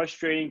most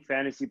frustrating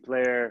fantasy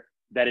player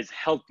that is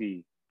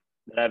healthy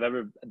that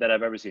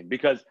I've ever seen.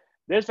 Because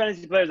there's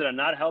fantasy players that are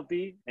not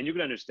healthy, and you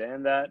can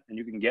understand that, and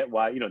you can get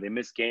why they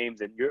miss games,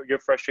 and you're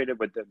frustrated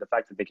with the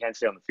fact that they can't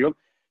stay on the field.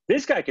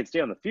 This guy can stay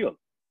on the field.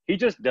 He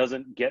just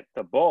doesn't get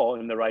the ball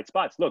in the right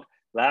spots. Look,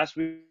 last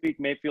week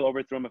Mayfield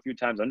overthrew him a few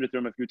times, underthrew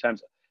him a few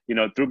times.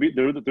 Threw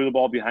the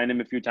ball behind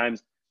him a few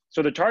times.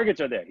 So the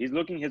targets are there. He's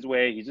looking his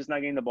way. He's just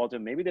not getting the ball to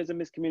him. Maybe there's a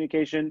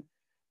miscommunication.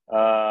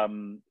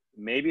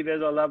 Maybe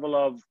there's a level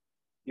of,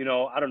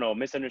 I don't know,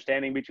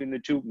 misunderstanding between the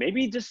two.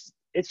 Maybe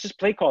it's just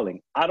play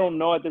calling. I don't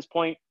know at this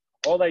point.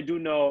 All I do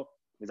know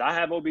is I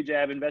have OBJ.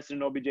 I've invested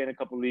in OBJ in a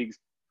couple leagues.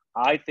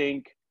 I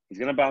think he's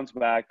going to bounce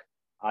back.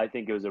 I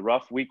think it was a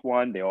rough week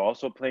one. They were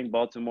also playing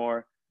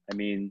Baltimore. I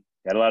mean,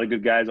 they had a lot of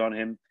good guys on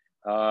him.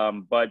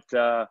 But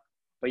yeah,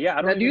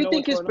 I Now, don't do even you know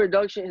think what's his going on.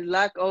 production, his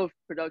lack of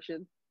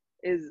production,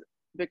 is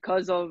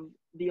because of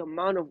the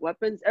amount of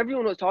weapons?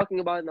 Everyone was talking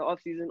about in the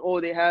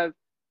offseason,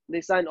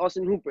 they signed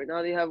Austin Hooper.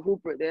 Now they have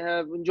Hooper. They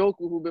have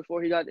Njoku, who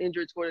before he got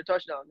injured scored a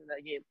touchdown in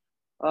that game.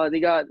 They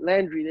got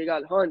Landry. They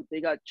got Hunt.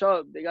 They got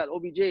Chubb. They got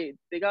OBJ.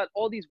 They got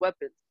all these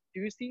weapons.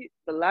 Do you see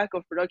the lack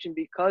of production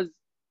because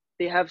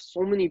they have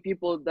so many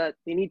people that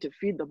they need to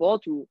feed the ball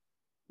to,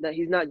 that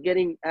he's not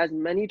getting as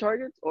many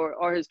targets, or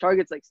are his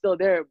targets like still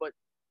there, but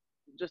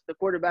just the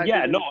quarterback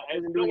Yeah, no, isn't and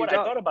isn't you know doing his what? I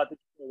job? thought about this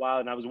for a while,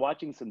 and I was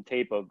watching some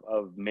tape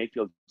of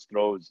Mayfield's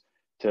throws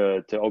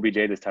to OBJ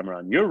this time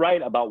around. You're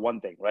right about one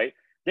thing, right?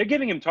 They're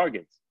giving him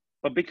targets,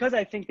 but because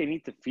I think they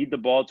need to feed the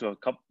ball to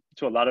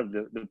a lot of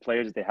the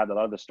players that they have, a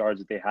lot of the stars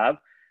that they have,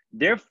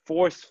 they're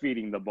force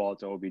feeding the ball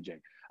to OBJ.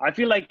 I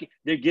feel like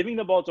they're giving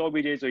the ball to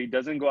OBJ so he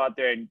doesn't go out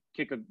there and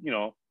kick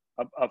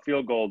a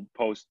field goal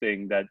post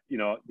thing that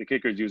the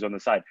kickers use on the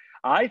side.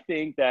 I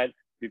think that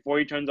before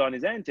he turns on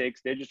his antics,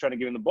 they're just trying to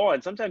give him the ball.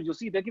 And sometimes you'll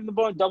see they're giving the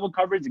ball in double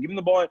coverage. They're giving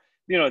the ball,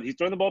 he's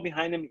throwing the ball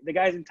behind him. The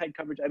guy's in tight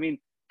coverage. I mean,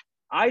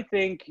 I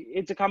think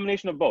it's a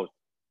combination of both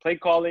play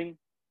calling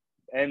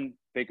and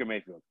Baker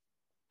Mayfield.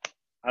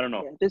 I don't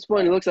know. Yeah, at this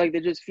point, it looks like they're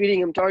just feeding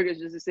him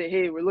targets just to say,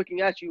 "Hey, we're looking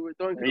at you. We're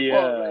throwing you the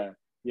ball." Like, Yeah.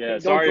 Yeah. hey,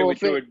 don't Sorry throw we a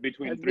threw fit. it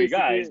between That's three basically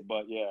guys, it.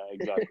 but yeah,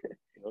 exactly.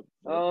 Yep,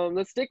 yep.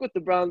 Let's stick with the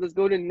Browns. Let's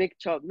go to Nick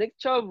Chubb. Nick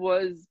Chubb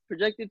was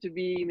projected to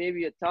be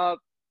maybe a top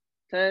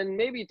 10,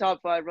 maybe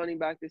top 5 running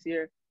back this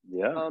year.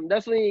 Yeah.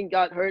 Definitely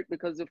got hurt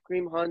because of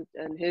Kareem Hunt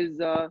and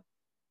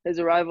his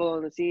arrival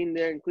on the scene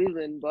there in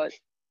Cleveland. But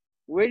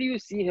where do you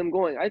see him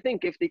going? I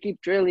think if they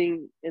keep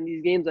trailing in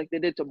these games like they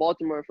did to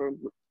Baltimore for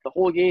the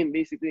whole game,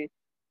 basically,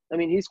 I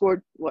mean, he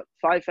scored, what,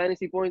 5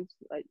 fantasy points?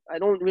 I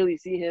don't really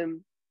see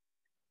him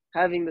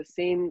having the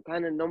same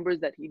kind of numbers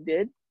that he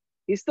did.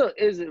 He still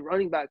is a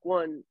running back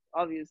one,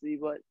 obviously,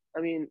 but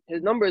I mean,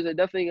 his numbers are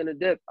definitely going to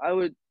dip. I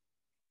would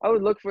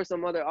look for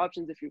some other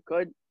options if you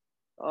could.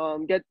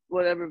 Get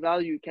whatever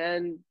value you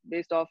can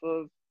based off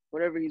of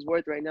whatever he's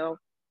worth right now.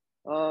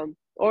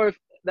 Or if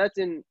that's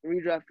in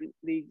redraft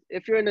league.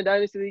 If you're in a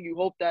dynasty league, you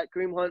hope that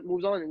Kareem Hunt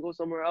moves on and goes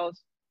somewhere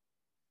else,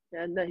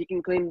 and that he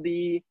can claim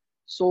the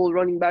sole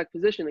running back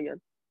position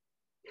again.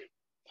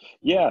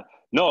 Yeah.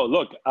 No,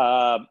 look,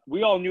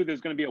 we all knew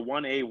there's going to be a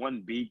 1A,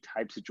 1B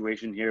type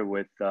situation here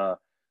with the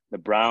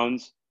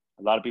Browns.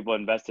 A lot of people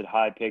invested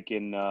high pick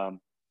in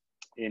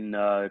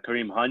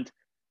Kareem Hunt.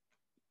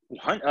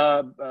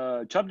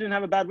 Chubb didn't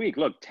have a bad week.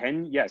 Look,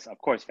 10, yes, of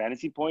course,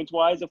 fantasy points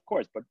wise, of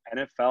course, but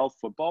NFL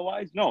football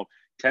wise, no.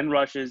 10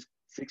 rushes,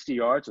 60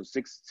 yards, so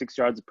six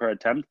yards per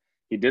attempt.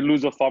 He did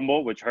lose a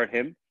fumble, which hurt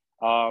him.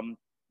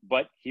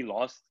 But he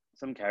lost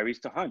some carries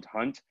to Hunt.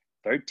 Hunt,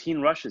 13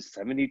 rushes,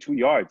 72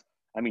 yards.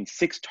 I mean,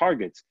 6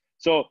 targets.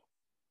 So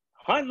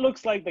Hunt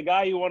looks like the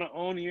guy you want to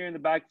own here in the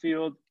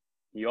backfield.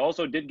 He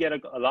also did get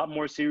a lot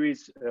more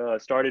series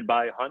started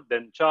by Hunt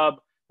than Chubb.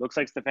 Looks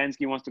like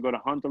Stefanski wants to go to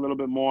Hunt a little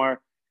bit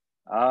more.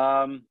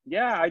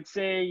 Yeah, I'd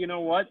say, you know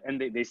what? And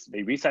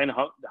they re-signed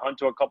Hunt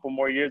to a couple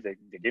more years. They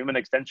gave him an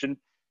extension.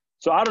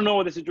 So I don't know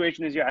what the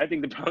situation is here. I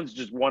think the Browns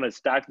just want to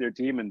stack their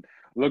team and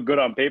look good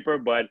on paper,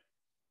 but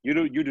you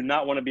do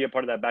not want to be a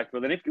part of that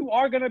backfield. And if you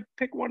are gonna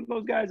pick one of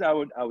those guys, I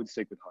would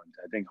stick with Hunt.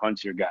 I think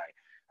Hunt's your guy.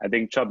 I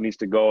think Chubb needs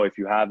to go. If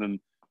you have him,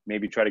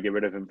 maybe try to get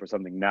rid of him for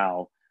something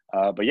now.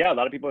 But yeah, a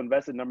lot of people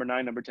invested number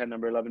 9, number 10,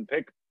 number 11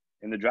 pick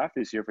in the draft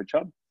this year for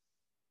Chubb.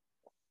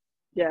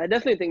 Yeah, I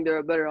definitely think there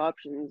are better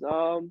options.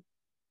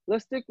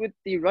 Let's stick with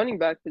the running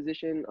back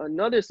position.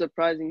 Another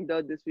surprising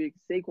dud this week,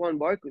 Saquon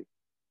Barkley.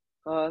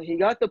 He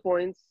got the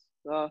points.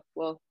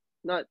 Well,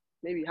 not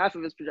maybe half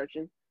of his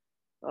projection,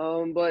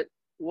 but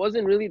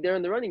wasn't really there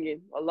in the running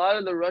game. A lot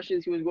of the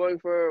rushes he was going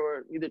for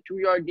were either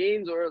 2-yard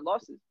gains or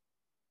losses.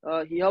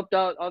 He helped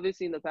out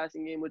obviously in the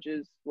passing game, which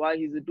is why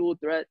he's a dual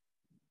threat.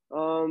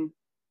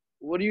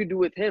 What do you do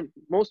with him?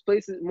 Most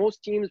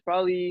teams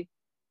probably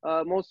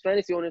most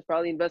fantasy owners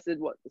probably invested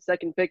the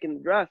second pick in the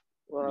draft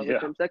with Yeah,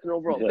 him, second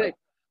overall yeah, pick.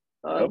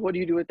 yep. What do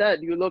you do with that?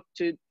 Do you look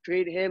to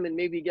trade him and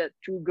maybe get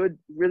two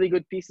really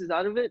good pieces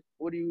out of it?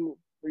 Or you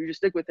just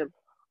stick with him?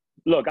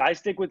 Look, I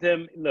stick with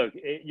him. Look,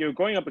 you're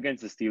going up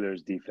against the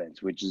Steelers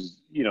defense, which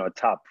is, a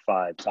top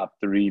five, top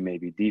three,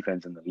 maybe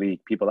defense in the league.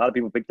 A lot of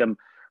people picked them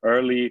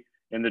early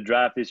in the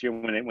draft this year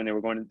when they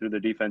were going through the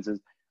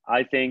defenses.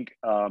 I think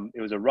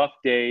it was a rough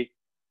day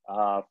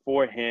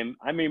for him.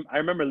 I mean, I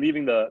remember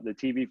leaving the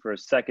TV for a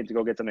second to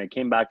go get something. I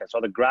came back. I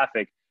saw the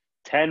graphic,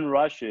 10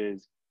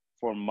 rushes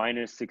for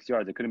 -6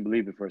 yards. I couldn't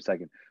believe it for a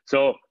second.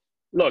 So,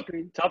 look,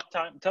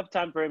 tough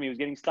time for him. He was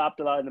getting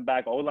stopped a lot in the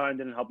back. O-line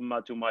didn't help him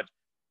out too much.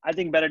 I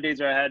think better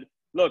days are ahead.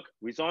 Look,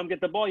 we saw him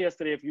get the ball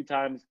yesterday a few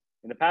times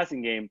in the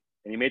passing game,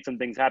 and he made some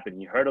things happen.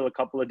 He hurdled a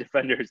couple of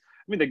defenders.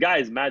 I mean, the guy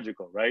is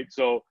magical, right?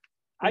 So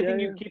I think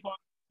you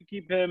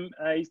keep him.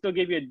 He still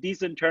gave you a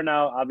decent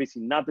turnout.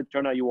 Obviously, not the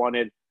turnout you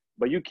wanted,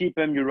 but you keep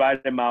him. You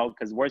ride him out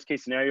because worst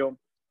case scenario,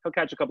 he'll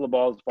catch a couple of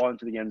balls, fall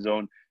into the end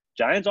zone.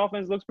 Giants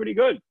offense looks pretty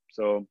good.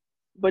 So,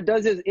 but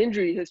does his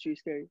injury history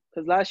scare you?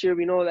 Because last year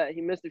we know that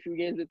he missed a few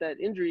games with that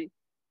injury.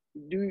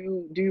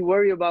 Do you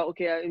worry about,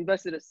 okay, I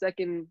invested a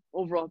second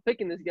overall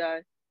pick in this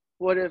guy.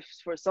 What if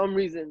for some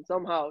reason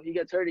somehow he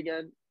gets hurt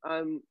again?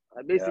 I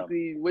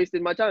basically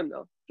wasted my time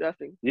now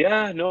drafting.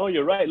 Yeah, no,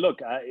 you're right.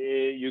 Look,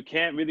 you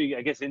can't really.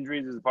 I guess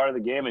injuries is part of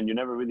the game, and you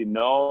never really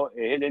know.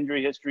 His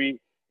injury history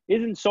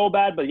isn't so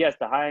bad, but yes,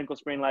 the high ankle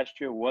sprain last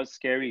year was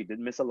scary. He did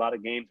miss a lot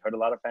of games, hurt a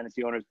lot of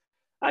fantasy owners.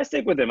 I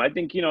stick with him. I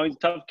think he's a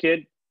tough kid.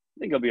 I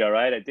think he'll be all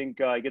right. I think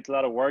he gets a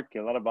lot of work,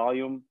 a lot of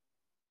volume.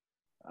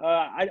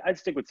 I'd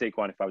stick with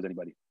Saquon if I was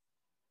anybody.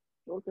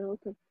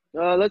 Okay.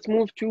 Let's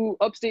move to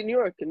upstate New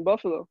York in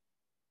Buffalo.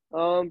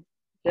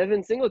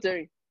 Devin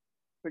Singletary,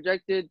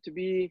 projected to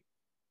be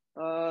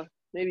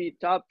maybe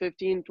top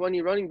 15,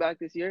 20 running back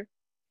this year.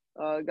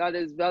 Got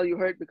his value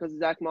hurt because of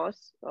Zach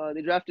Moss.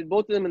 They drafted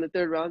both of them in the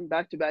third round,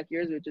 back-to-back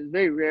years, which is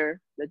very rare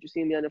that you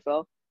see in the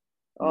NFL.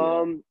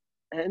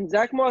 And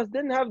Zach Moss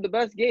didn't have the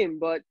best game,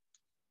 but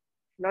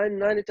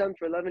nine attempts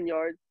for 11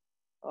 yards,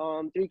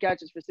 3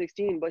 catches for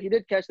 16, but he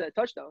did catch that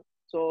touchdown.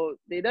 So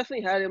they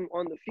definitely had him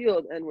on the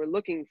field and were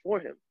looking for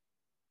him.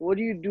 What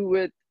do you do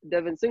with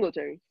Devin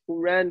Singletary,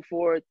 who ran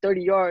for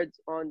 30 yards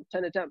on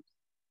 10 attempts?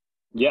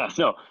 Yeah,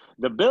 no,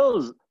 the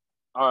Bills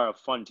are a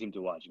fun team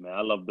to watch, man.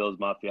 I love Bills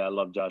Mafia. I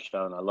love Josh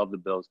Allen. I love the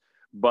Bills.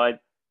 But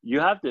you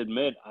have to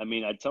admit, I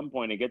mean, at some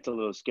point it gets a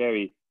little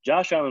scary.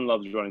 Josh Allen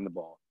loves running the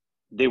ball.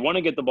 They want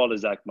to get the ball to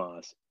Zach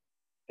Moss,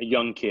 a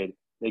young kid.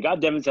 They got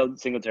Devin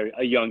Singletary,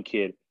 a young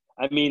kid.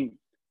 I mean,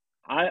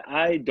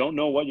 I don't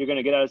know what you're going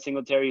to get out of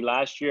Singletary.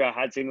 Last year, I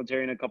had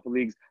Singletary in a couple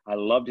leagues. I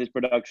loved his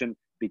production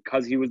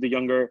because he was the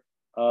younger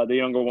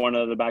one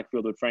out of the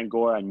backfield with Frank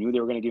Gore. I knew they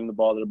were going to give him the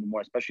ball a little bit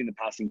more, especially in the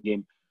passing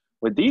game.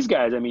 With these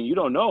guys, I mean, you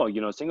don't know.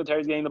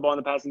 Singletary's getting the ball in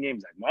the passing game.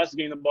 Zach Moss is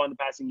getting the ball in the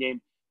passing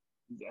game.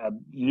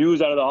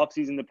 News out of the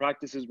offseason, the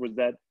practices was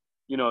that,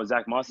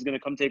 Zach Moss is going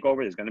to come take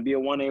over. There's going to be a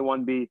 1A,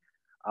 1B.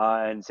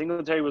 And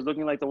Singletary was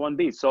looking like the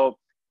 1B. So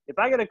if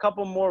I get a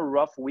couple more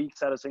rough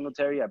weeks out of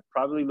Singletary, I'd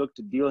probably look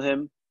to deal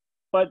him.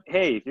 But,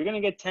 hey, if you're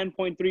going to get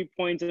 10.3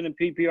 points in a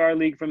PPR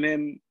league from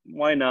him,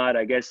 why not?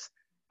 I guess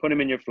put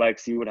him in your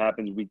flex, see what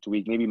happens week to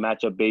week, maybe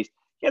matchup based.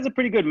 He has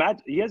pretty good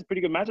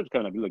matchups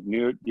coming up. Look,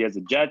 he has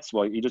the Jets.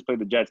 Well, he just played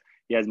the Jets.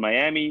 He has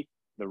Miami,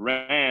 the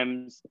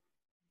Rams,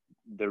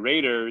 the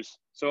Raiders.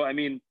 So, I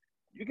mean,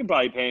 you can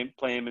probably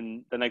play him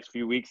in the next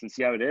few weeks and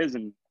see how it is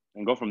and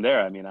go from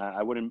there. I mean,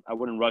 I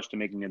wouldn't rush to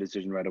making a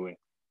decision right away.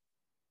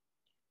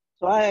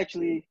 So I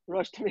actually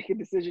rushed to make a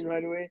decision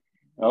right away.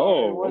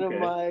 In one of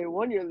my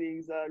one-year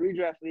leagues,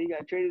 redraft league,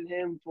 I traded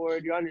him for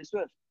DeAndre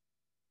Swift.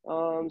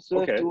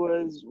 Swift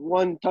was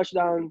 1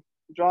 touchdown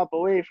drop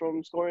away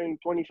from scoring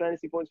 20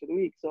 fantasy points for the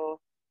week. So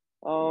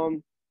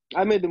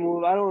I made the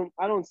move.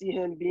 I don't see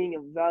him being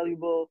a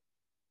valuable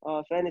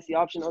fantasy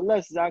option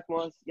unless Zach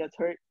Moss gets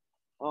hurt.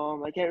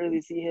 I can't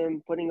really see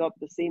him putting up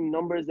the same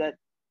numbers that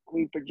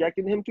we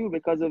projected him to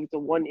because of the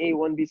 1A,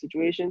 1B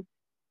situation.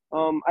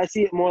 I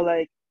see it more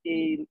like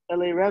a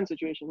LA Rams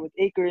situation with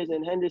Akers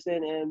and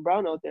Henderson and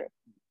Brown out there.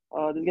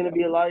 There's going to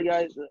be a lot of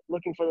guys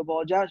looking for the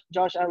ball.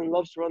 Josh Allen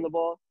loves to run the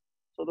ball.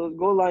 So those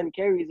goal line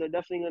carries are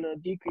definitely going to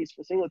decrease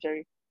for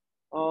Singletary.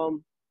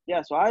 So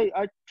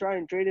I try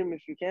and trade him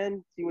if you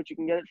can, see what you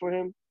can get it for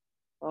him.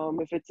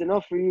 If it's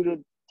enough for you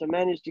to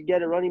manage to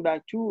get a running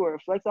back 2 or a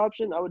flex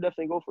option, I would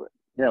definitely go for it.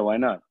 Yeah, why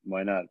not?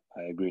 Why not?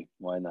 I agree.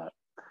 Why not?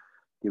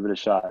 Give it a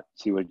shot.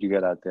 See what you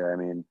get out there. I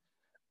mean,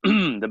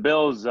 the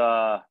Bills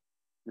are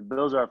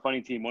a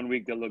funny team. 1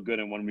 week they'll look good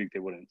and 1 week they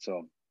wouldn't.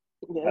 So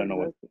I don't know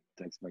what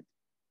to expect.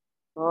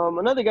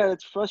 Another guy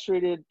that's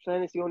frustrated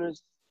fantasy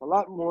owners a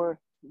lot more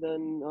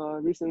than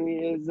recently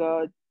is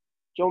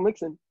Joe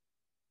Mixon.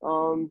 I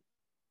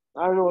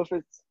don't know if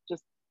it's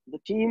just the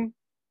team,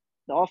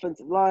 the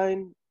offensive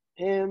line,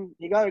 him.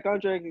 He got a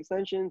contract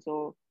extension,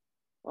 so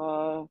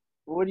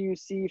what do you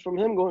see from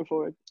him going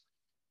forward?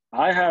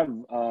 I have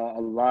a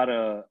lot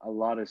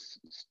of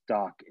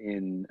stock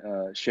in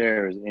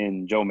shares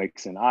in Joe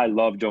Mixon. I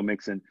love Joe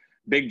Mixon.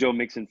 Big Joe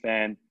Mixon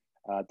fan.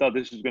 I thought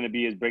this was going to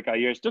be his breakout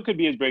year. Still could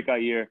be his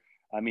breakout year.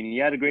 I mean, he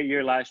had a great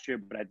year last year,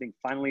 but I think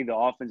finally the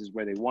offense is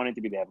where they want it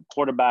to be. They have a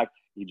quarterback.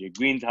 AJ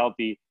Green's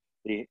healthy.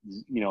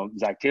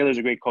 Zach Taylor's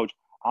a great coach.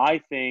 I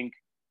think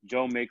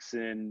Joe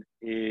Mixon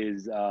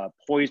is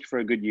poised for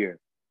a good year.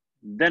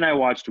 Then I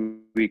watched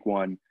week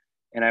one,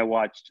 and I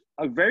watched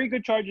a very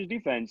good Chargers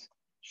defense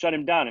shut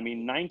him down. I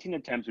mean, 19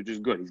 attempts, which is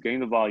good. He's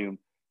getting the volume.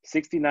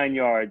 69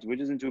 yards, which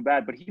isn't too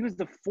bad. But he was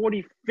the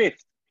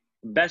 45th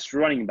best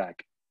running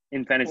back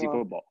in fantasy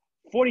football.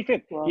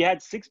 45th. Wow. He had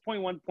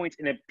 6.1 points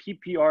in a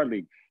PPR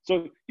league.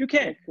 So you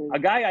can't. A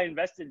guy I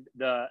invested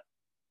the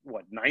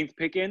ninth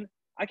pick in.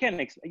 You can't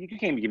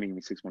be giving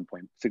me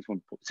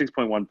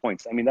 6.1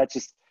 points. I mean, that's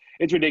just,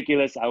 it's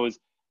ridiculous. I was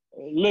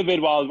livid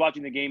while I was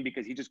watching the game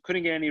because he just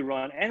couldn't get any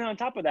run. And on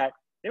top of that,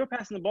 they were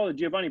passing the ball to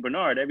Giovanni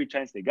Bernard every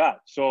chance they got.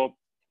 So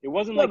it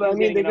wasn't like. But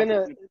they're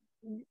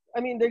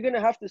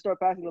gonna have to start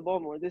passing the ball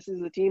more. This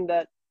is a team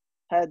that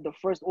had the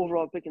first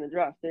overall pick in the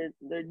draft.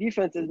 Their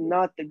defense is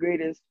not the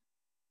greatest.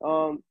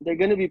 They're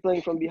gonna be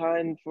playing from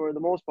behind for the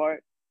most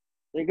part.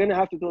 They're gonna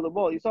have to throw the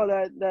ball. You saw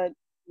that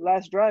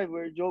last drive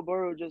where Joe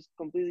Burrow just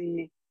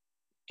completely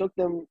took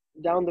them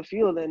down the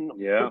field and put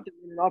them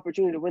in an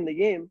opportunity to win the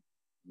game.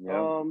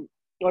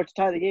 Or to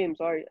tie the game.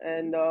 Sorry.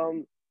 And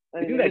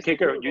you think that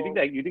kicker? You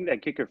think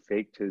that kicker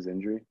faked his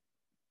injury?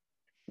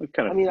 What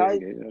kind of?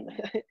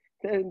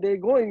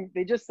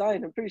 They just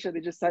signed. I'm pretty sure they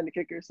just signed the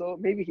kicker. So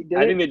maybe he did.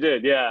 I think they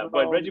did. Yeah,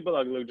 but Reggie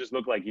Bullock just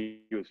looked like he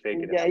was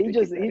faking it. Yeah,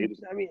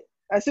 I mean,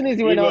 as soon as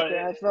he went out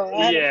there, I felt.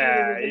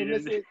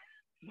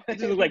 He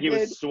just looked like he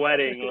was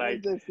sweating.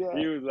 Like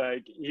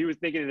he was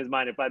thinking in his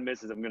mind, if I miss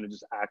this, I'm gonna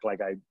just act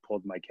like I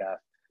pulled my calf.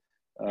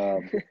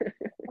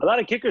 A lot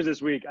of kickers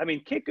this week. I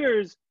mean,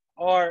 kickers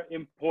are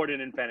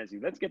important in fantasy.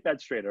 Let's get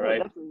that straight, all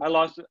right? I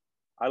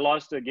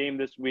lost a game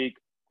this week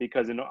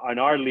because in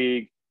our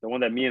league, the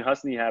one that me and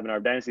Husney have in our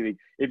dynasty league,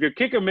 if your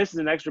kicker misses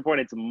an extra point,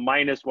 it's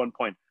 -1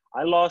 point.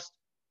 I lost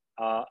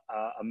a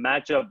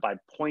matchup by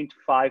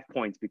 0.5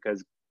 points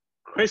because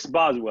Chris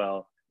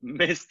Boswell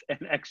missed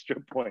an extra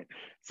point.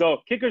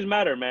 So kickers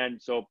matter, man.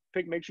 So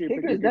make sure you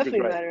pick your kickers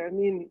definitely right. matter. I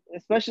mean,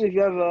 especially if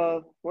you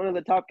have one of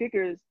the top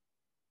kickers,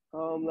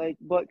 like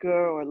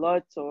Butker or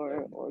Lutz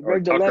or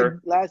Greg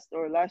DeLeg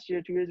last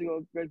year, 2 years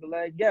ago, Greg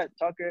DeLeg. Yeah,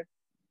 Tucker.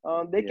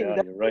 They can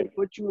definitely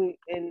put you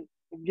in,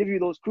 give you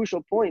those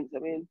crucial points. I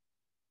mean,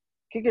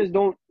 kickers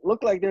don't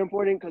look like they're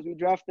important because we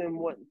draft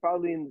them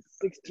probably in the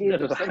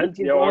 16th or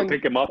 17th or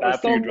pick him up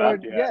after you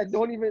draft.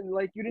 Don't even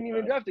you didn't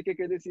even draft a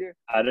kicker this year.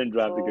 I didn't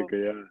draft a kicker.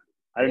 Yeah,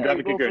 I didn't draft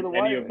a kicker in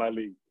any of my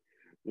leagues.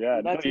 Yeah,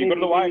 you go to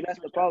the wire. That's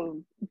the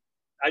problem.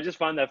 I just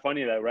found that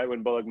funny that right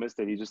when Bullock missed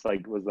it, he just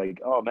was like,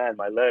 "Oh man,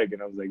 my leg,"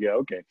 and I was like, "Yeah,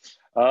 okay."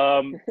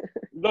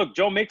 Look,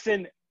 Joe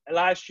Mixon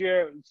last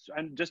year,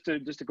 and just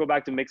to go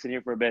back to Mixon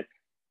here for a bit,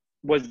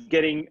 was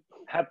getting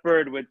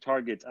peppered with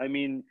targets. I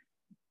mean,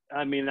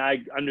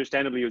 I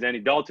understandably it was Andy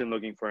Dalton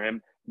looking for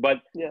him,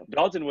 but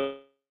Dalton was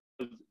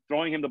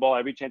throwing him the ball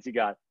every chance he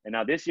got. And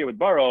now this year with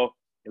Burrow,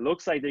 it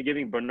looks like they're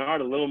giving Bernard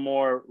a little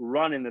more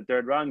run in the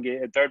third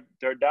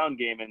down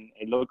game, and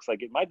it looks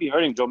like it might be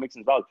hurting Joe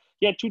Mixon's value.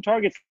 He had 2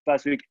 targets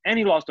last week, and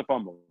he lost a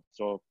fumble.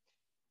 So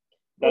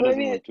that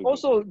doesn't look too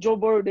good. Joe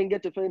Burrow didn't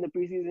get to play in the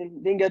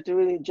preseason, didn't get to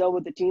really gel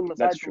with the team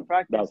aside from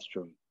practice. That's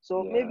true.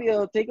 So maybe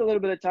it'll take a little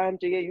bit of time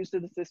to get used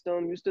to the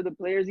system, used to the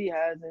players he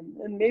has,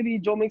 and maybe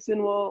Joe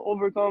Mixon will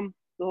overcome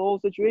the whole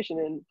situation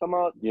and come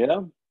out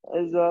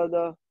as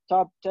the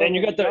top 10. And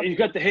you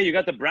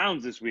got the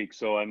Browns this week,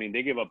 so I mean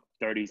they give up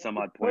 30 some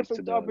odd points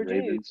to the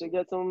Ravens. To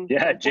get some.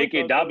 Yeah,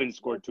 J.K. Dobbins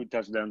scored 2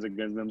 touchdowns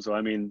against them, so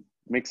I mean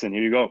Mixon,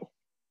 here you go.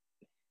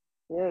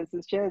 Yeah, it's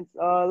his chance.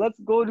 Let's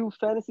go to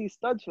fantasy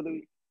studs for the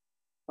week.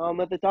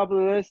 At the top of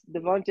the list,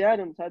 Davante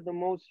Adams had the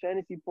most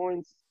fantasy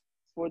points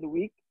for the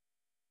week.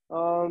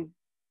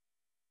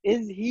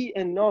 Is he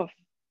enough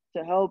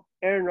to help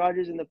Aaron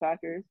Rodgers and the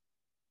Packers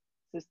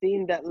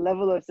sustain that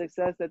level of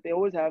success that they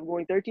always have,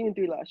 going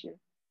 13-3 last year?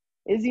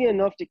 Is he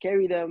enough to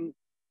carry them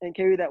and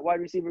carry that wide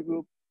receiver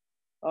group?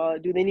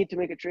 Do they need to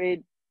make a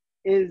trade?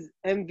 Is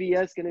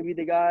MVS going to be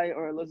the guy,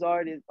 or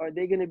Lazard? Are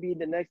they going to be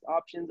the next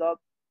options up?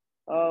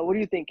 What do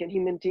you think? Can he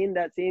maintain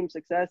that same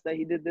success that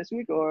he did this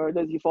week, or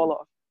does he fall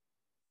off?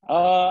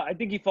 I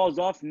think he falls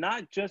off,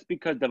 not just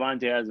because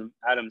Davante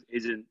Adams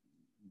isn't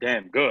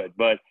damn good,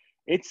 but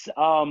it's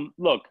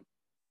look,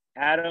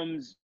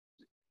 Adams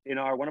in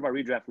one of our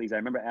redraft leagues. I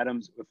remember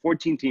Adams, a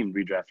 14-team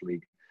redraft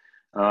league.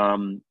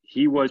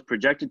 He was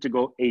projected to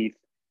go 8th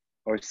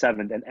or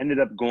 7th and ended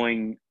up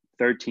going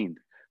 13th.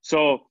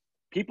 So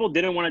people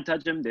didn't want to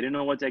touch him. They didn't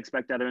know what to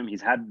expect out of him.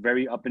 He's had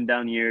very up and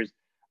down years.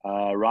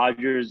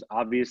 Rodgers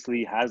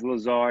obviously has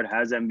Lazard,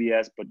 has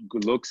MVS, but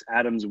looks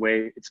Adams'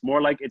 way. It's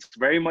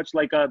very much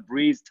like a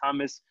Breeze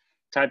Thomas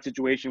type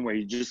situation where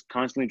he's just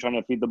constantly trying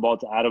to feed the ball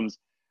to Adams.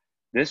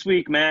 This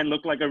week, man,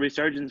 looked like a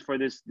resurgence for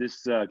this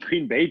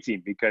Green Bay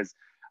team because,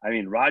 I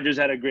mean, Rodgers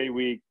had a great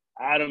week.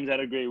 Adams had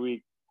a great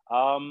week.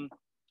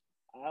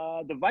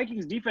 The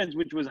Vikings defense,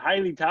 which was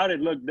highly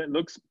touted,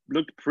 looked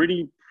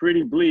pretty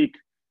bleak.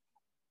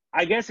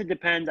 I guess it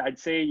depends. I'd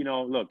say,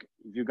 look,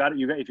 if you got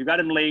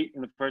him late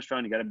in the first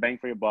round, you got a bang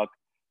for your buck.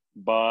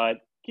 But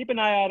keep an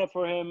eye out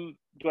for him.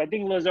 Do I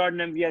think Lazard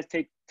and MVS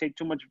take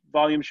too much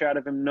volume share out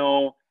of him?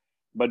 No.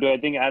 But do I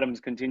think Adams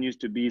continues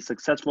to be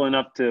successful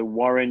enough to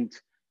warrant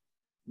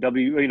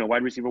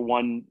wide receiver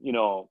one,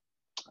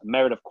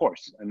 merit? Of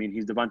course. I mean,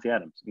 he's Devontae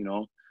Adams.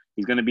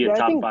 He's going to be a Yeah,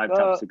 top 5,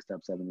 top 6,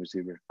 top 7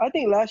 receiver. I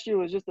think last year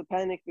was just a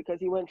panic because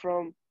he went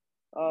from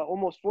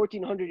almost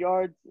 1,400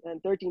 yards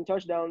and 13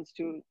 touchdowns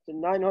to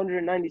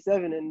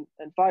 997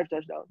 and 5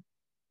 touchdowns.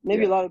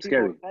 Maybe a lot of people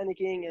scary. were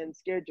panicking and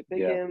scared to pick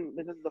him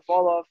because of the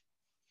fall off.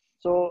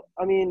 So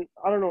I mean,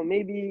 I don't know.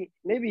 Maybe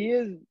he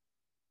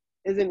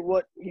isn't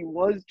what he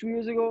was 2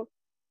 years ago,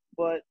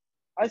 but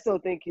I still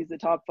think he's the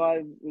top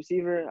 5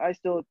 receiver. I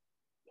still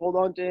hold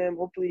on to him.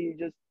 Hopefully,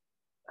 he just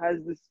has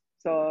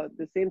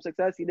the same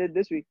success he did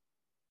this week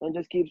and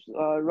just keeps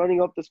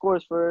running up the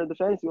scores for the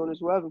fantasy owners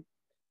who have him.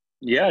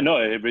 Yeah, no,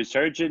 a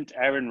resurgent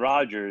Aaron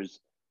Rodgers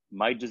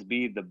might just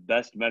be the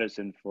best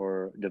medicine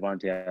for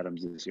Devontae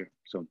Adams this year.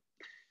 So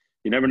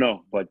you never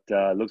know, but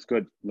looks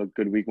good. Looked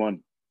good week 1.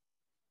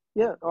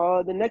 Yeah,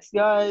 the next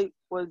guy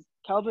was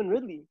Calvin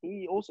Ridley.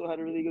 He also had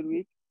a really good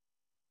week.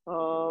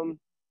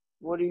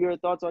 What are your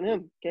thoughts on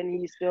him?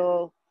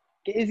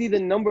 Is he the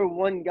number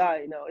 1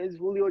 guy now? Is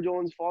Julio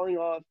Jones falling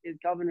off? Is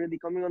Calvin Ridley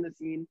coming on the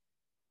scene?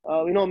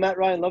 We know Matt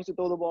Ryan loves to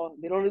throw the ball.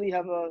 They don't really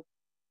have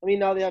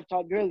now they have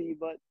Todd Gurley,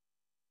 but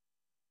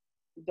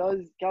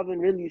does Calvin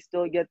Ridley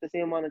still get the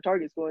same amount of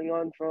targets going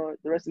on for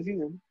the rest of the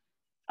season?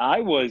 I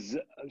was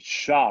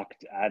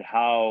shocked at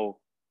how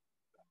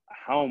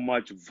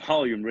much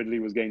volume Ridley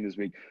was getting this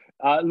week.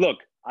 Look,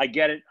 I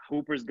get it.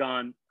 Hooper's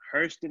gone.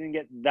 Hurst didn't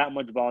get that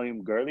much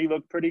volume. Gurley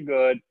looked pretty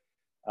good.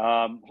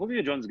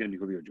 Julio Jones is going to be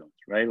Julio Jones,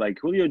 right? Like,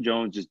 Julio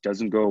Jones just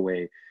doesn't go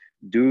away.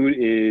 Dude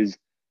is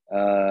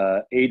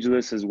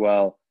ageless as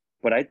well.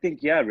 But I think,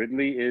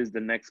 Ridley is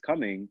the next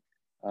coming.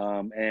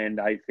 And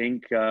I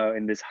think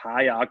in this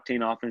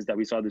high-octane offense that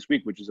we saw this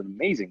week, which was an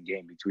amazing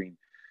game between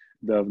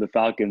the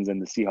Falcons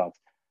and the Seahawks,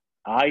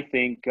 I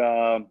think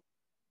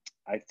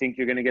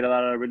you're going to get a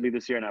lot out of Ridley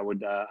this year, and I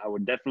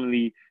would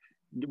definitely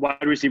wide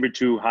receiver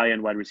 2,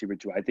 high-end wide receiver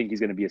 2. I think he's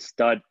going to be a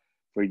stud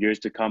for years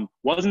to come.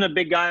 Wasn't a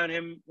big guy on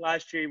him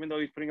last year, even though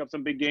he's putting up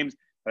some big games.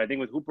 But I think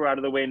with Hooper out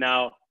of the way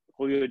now,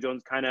 Julio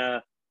Jones kind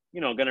of,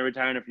 going to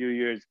retire in a few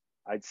years.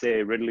 I'd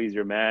say Ridley's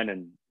your man,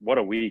 and what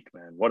a week,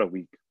 man. What a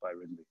week by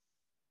Ridley.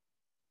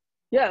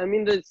 Yeah, I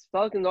mean, the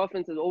Falcons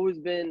offense has always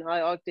been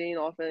high-octane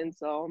offense,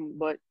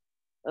 but,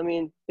 I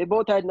mean, they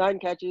both had 9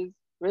 catches.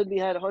 Ridley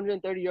had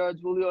 130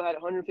 yards. Julio had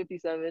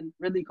 157.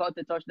 Ridley caught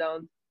the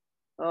touchdown.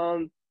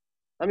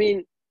 I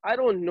mean, I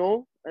don't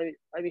know. I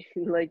mean,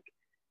 like,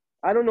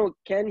 I don't know.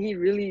 Can he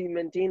really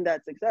maintain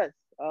that success?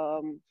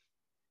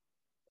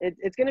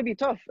 It's going to be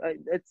tough.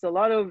 It's a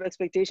lot of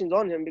expectations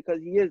on him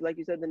because he is, like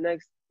you said, the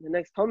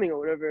next coming or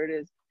whatever it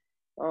is.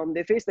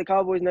 They face the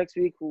Cowboys next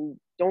week, who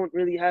don't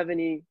really have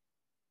any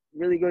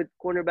really good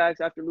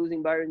cornerbacks after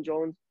losing Byron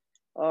Jones.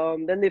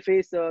 Then they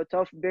face a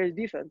tough Bears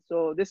defense.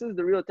 So this is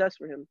the real test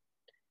for him.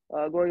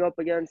 Going up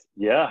against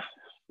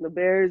the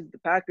Bears, the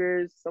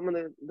Packers, some of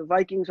the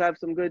Vikings have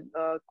some good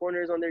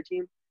corners on their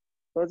team.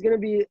 So it's going to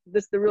be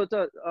the real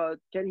test.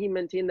 Can he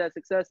maintain that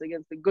success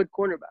against the good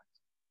cornerbacks?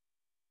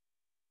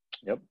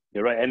 Yep,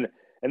 you're right. And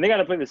they got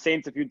to play the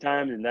Saints a few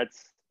times, and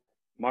that's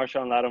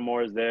Marshawn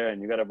Lattimore is there,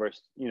 and you got to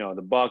verse,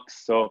 the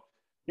Bucks. So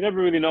you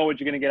never really know what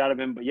you're going to get out of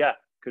him. But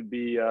could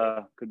be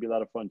a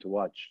lot of fun to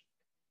watch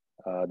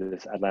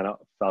this Atlanta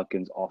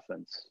Falcons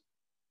offense.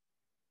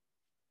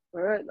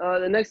 All right,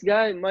 the next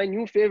guy, my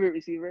new favorite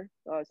receiver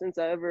since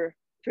I ever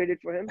traded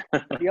for him,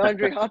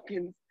 DeAndre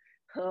Hopkins.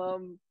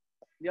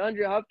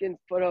 DeAndre Hopkins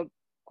put up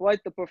quite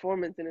the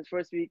performance in his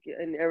first week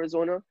in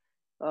Arizona.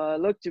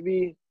 Looked to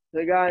be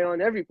the guy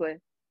on every play.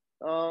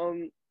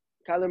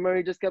 Kyler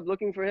Murray just kept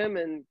looking for him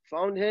and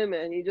found him,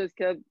 and he just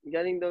kept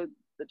getting the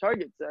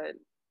targets.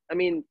 I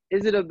mean,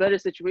 is it a better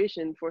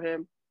situation for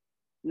him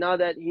now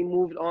that he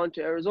moved on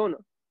to Arizona?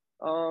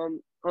 On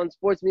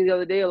Sports Media the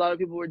other day, a lot of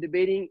people were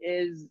debating,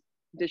 is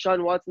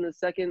Deshaun Watson the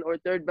second or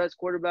third best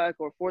quarterback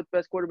or fourth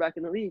best quarterback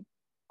in the league?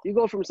 You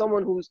go from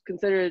someone who's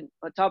considered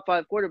a top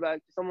 5 quarterback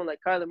to someone like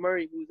Kyler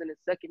Murray, who's in his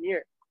second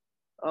year,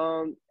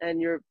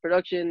 and your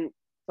production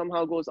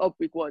somehow goes up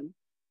week 1.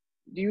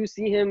 Do you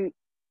see him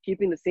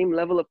keeping the same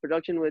level of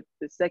production with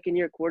the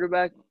second-year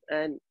quarterback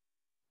and,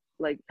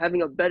 like,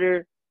 having a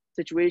better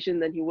situation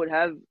than he would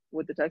have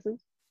with the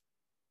Texans?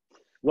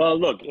 Well,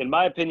 look, in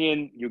my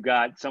opinion, you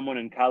got someone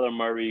in Kyler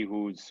Murray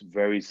who's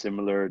very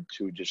similar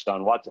to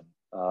Deshaun Watson.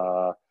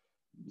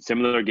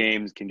 Similar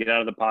games, can get out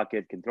of the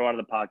pocket, can throw out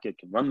of the pocket,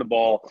 can run the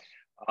ball.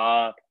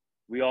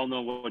 We all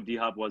know what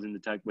D-Hop was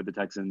with the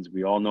Texans.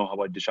 We all know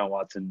what Deshaun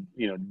Watson,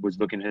 was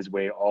looking his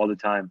way all the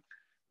time.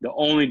 The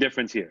only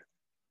difference here,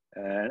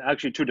 and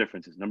actually 2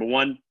 differences. Number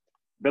 1,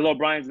 Bill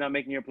O'Brien's not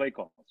making your play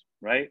calls,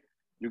 right?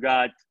 You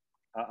got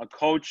a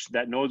coach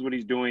that knows what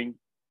he's doing,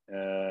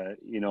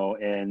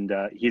 and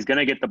he's going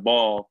to get the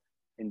ball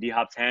in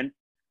D-Hop's hand.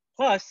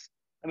 Plus,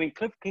 I mean,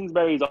 Cliff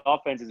Kingsbury's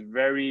offense is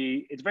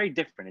very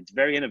different. It's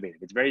very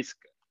innovative. It's very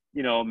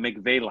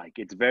McVay-like.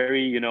 It's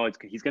very,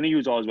 he's going to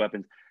use all his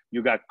weapons.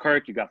 You got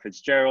Kirk, you got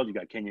Fitzgerald, you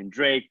got Kenyon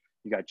Drake,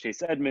 you got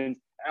Chase Edmonds.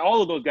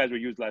 All of those guys were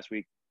used last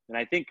week. And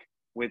I think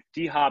with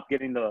D-Hop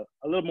getting a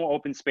little more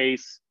open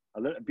space,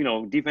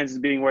 defense is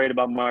being worried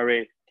about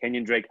Murray,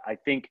 Kenyon Drake, I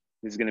think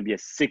this is going to be a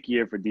sick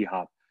year for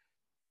D-Hop.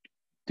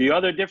 The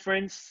other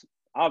difference,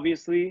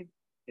 obviously,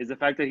 is the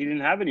fact that he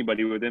didn't have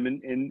anybody with him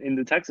in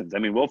the Texans. I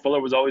mean, Will Fuller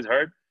was always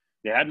hurt.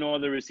 They had no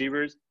other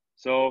receivers.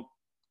 So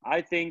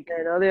I think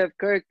 – now they have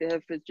Kirk, they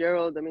have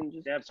Fitzgerald. I mean,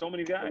 just they have so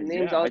many guys.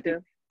 Names out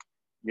there.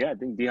 I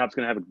think D-Hop's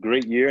going to have a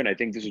great year, and I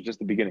think this is just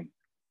the beginning.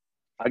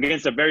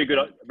 Against a very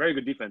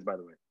good defense, by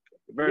the way.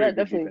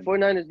 Definitely. Defense.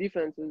 49ers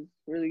defense is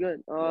really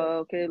good.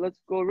 Okay, let's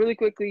go really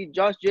quickly.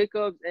 Josh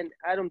Jacobs and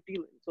Adam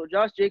Thielen. So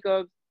Josh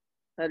Jacobs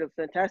had a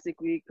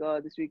fantastic week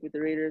this week with the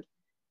Raiders.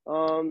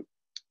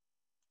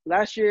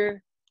 Last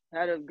year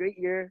had a great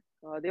year.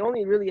 They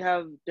only really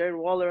have Darren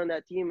Waller on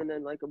that team and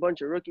then like a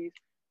bunch of rookies.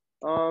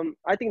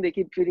 I think they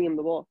keep feeding him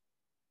the ball.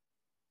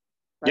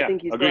 I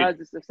think he still has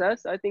the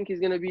success. I think he's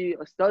going to be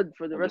a stud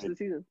for the rest of the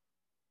season.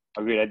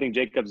 Agreed. I think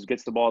Jacobs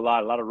gets the ball a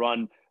lot of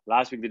run.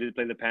 Last week they did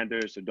play the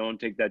Panthers, so don't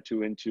take that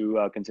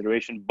into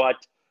consideration. But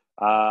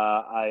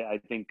I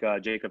think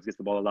Jacobs gets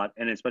the ball a lot,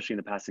 and especially in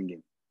the passing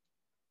game.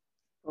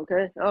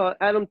 Okay.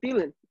 Adam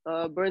Thielen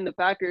burned the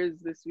Packers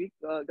this week.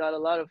 Got a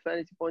lot of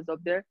fantasy points up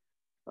there.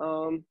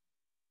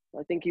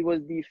 I think he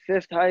was the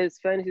 5th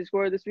highest fantasy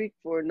scorer this week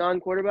for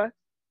non-quarterbacks.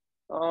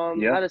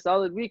 Had a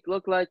solid week.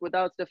 Looked like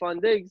without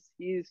Stephon Diggs,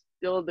 he's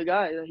still the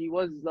guy that he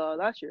was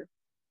last year.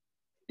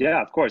 Yeah,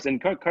 of course.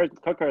 And Kirk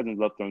Cousins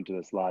love throwing to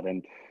the slot,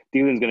 and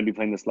Thielen's going to be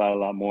playing the slot a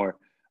lot more.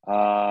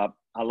 I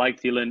like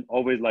Thielen,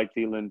 always like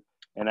Thielen,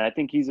 and I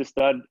think he's a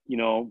stud.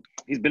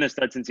 He's been a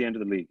stud since he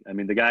entered the league. I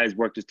mean, the guy has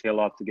worked his tail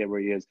off to get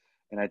where he is,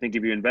 and I think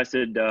if you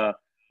invested a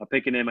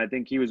pick in him, I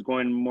think he was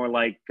going more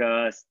like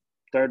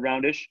third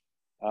roundish,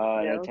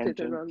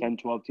 10,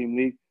 12 team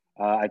league.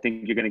 I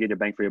think you're going to get your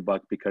bang for your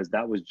buck because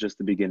that was just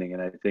the beginning,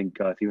 and I think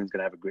Thielen's going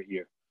to have a great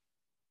year.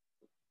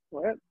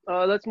 All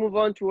right. Let's move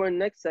on to our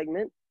next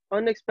segment,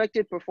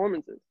 unexpected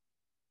performances.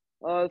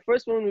 The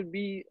first one would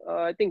be,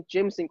 I think,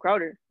 Jamison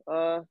Crowder.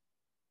 I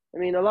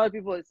mean, a lot of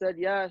people had said,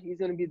 yeah, he's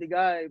going to be the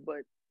guy,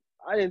 but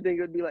I didn't think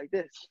it would be like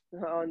this.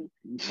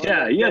 He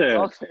had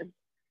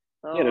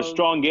a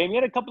strong game. He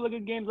had a couple of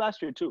good games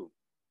last year, too.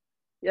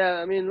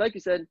 Yeah, I mean, like you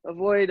said,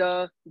 avoid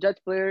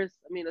Jets players.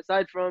 I mean,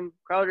 aside from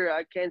Crowder,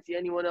 I can't see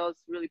anyone else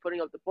really putting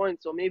up the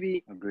points. So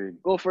maybe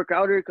go for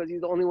Crowder because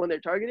he's the only one they're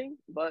targeting.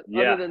 But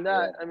other than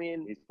that, I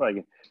mean, he's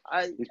probably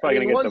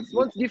going to get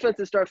once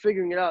defenses start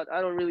figuring it out,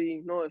 I don't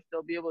really know if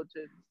they'll be able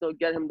to still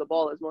get him the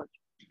ball as much.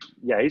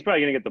 Yeah, he's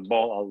probably going to get the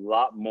ball a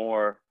lot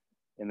more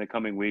in the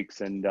coming weeks.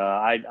 And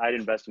I'd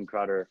invest in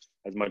Crowder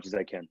as much as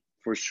I can,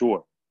 for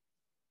sure.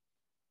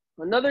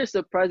 Another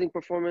surprising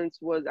performance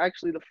was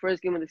actually the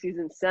first game of the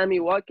season,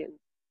 Sammy Watkins.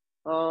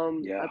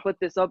 I put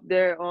this up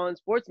there on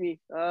SportsMe.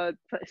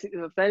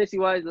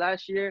 Fantasy-wise,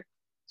 last year,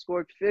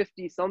 scored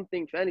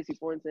 50-something fantasy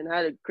points and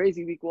had a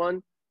crazy week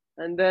 1,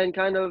 and then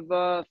kind of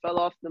fell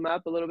off the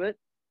map a little bit.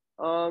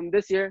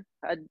 This year,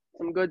 had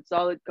some good,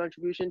 solid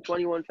contribution,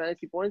 21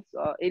 fantasy points,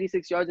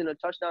 86 yards and a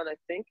touchdown, I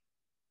think.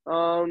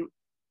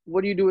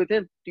 What do you do with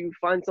him? Do you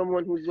find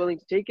someone who's willing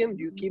to take him?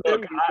 Do you keep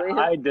him? Do you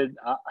play him?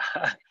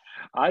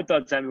 I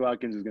thought Sammy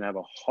Watkins was going to have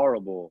a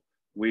horrible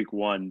week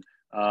 1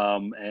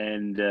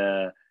 and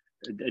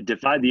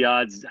defied the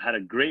odds, had a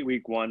great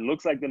week 1.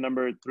 Looks like the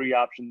number 3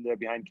 option there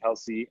behind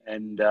Kelsey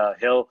and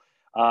Hill.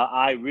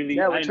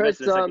 Which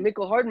hurts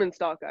Mecole Hardman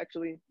stock,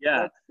 actually.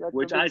 Yeah,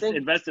 that's I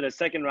invested a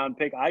second-round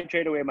pick. I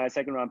traded away my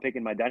second-round pick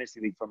in my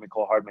Dynasty League for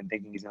Mecole Hardman,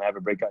 thinking he's going to have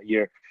a breakout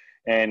year.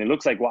 And it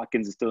looks like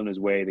Watkins is still in his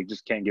way. They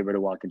just can't get rid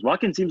of Watkins.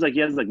 Watkins seems like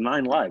he has like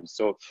 9 lives.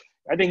 So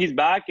I think he's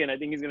back, and I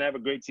think he's going to have a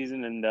great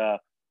season. And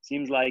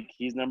seems like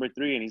he's number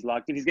 3, and he's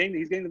locked in. He's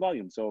getting the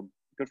volume. So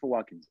good for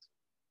Watkins.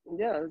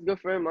 Yeah, it's good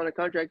for him on a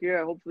contract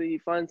year. Hopefully he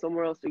finds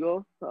somewhere else to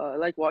go. I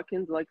like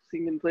Watkins. I like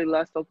seeing him play the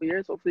last couple of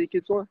years. Hopefully he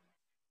keeps on.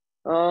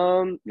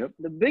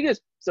 The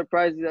biggest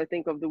surprises, I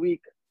think, of the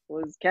week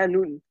was Cam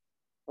Newton.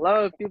 A lot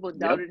of people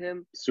doubted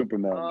him.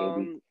 Superman,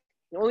 baby.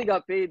 He only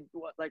got paid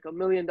like $1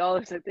 million,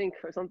 I think,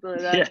 or something like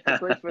that to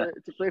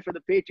play for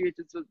the Patriots.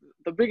 It's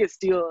the biggest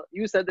steal.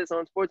 You said this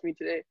on SportsMe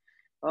today.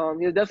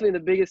 He was definitely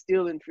the biggest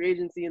steal in free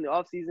agency in the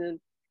offseason.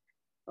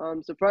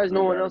 Surprised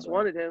no one else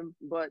wanted him,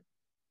 but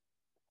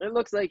it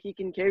looks like he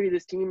can carry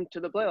this team to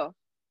the playoffs.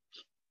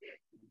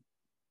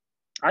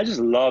 I just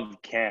love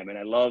Cam, and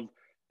I love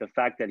the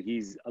fact that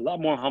he's a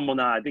lot more humble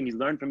now. I think he's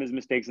learned from his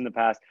mistakes in the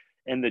past,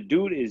 and the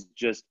dude is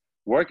just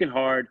working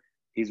hard.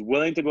 He's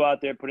willing to go out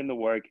there, put in the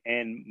work,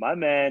 and my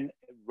man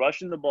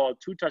rushing the ball,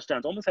 2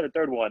 touchdowns, almost had a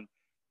third one,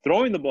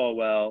 throwing the ball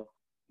well,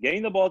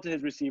 getting the ball to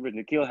his receivers,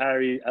 N'Keal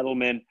Harry,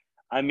 Edelman.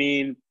 I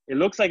mean, it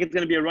looks like it's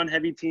going to be a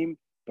run-heavy team,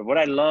 but what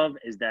I love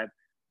is that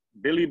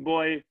Billy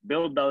Boy,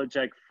 Bill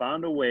Belichick,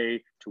 found a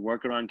way to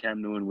work around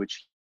Cam Newton,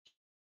 which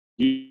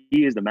he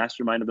is the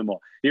mastermind of them all.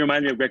 He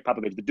reminds me of Greg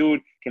Popovich. The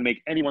dude can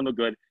make anyone look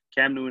good.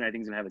 Cam Newton, I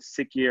think, is going to have a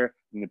sick year.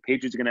 I think the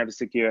Patriots are going to have a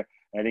sick year.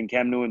 And I think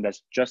Cam Newton,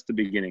 that's just the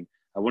beginning.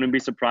 I wouldn't be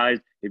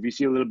surprised if you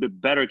see a little bit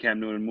better Cam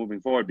Newton moving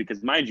forward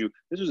because, mind you,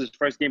 this was his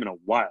first game in a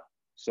while.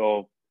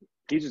 So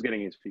he's just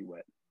getting his feet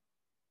wet.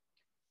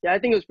 Yeah, I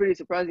think it was pretty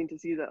surprising to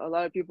see that a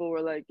lot of people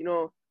were like,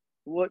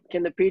 what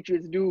can the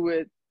Patriots do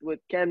with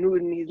Cam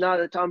Newton? He's not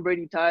a Tom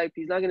Brady type.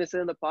 He's not going to sit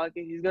in the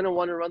pocket. He's going to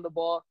want to run the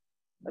ball.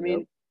 I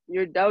mean,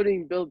 you're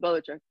doubting Bill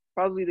Belichick,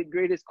 probably the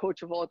greatest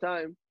coach of all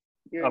time.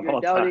 You're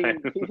doubting. Time.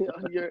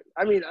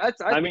 I think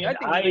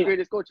he's the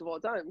greatest coach of all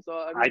time.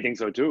 So I think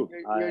so too.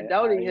 You're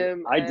doubting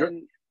him.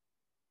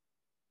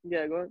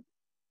 Yeah, go ahead.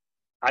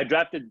 I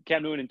drafted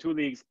Cam Newton in 2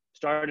 leagues,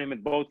 started him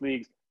in both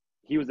leagues.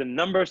 He was the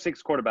number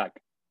 6 quarterback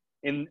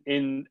in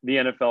the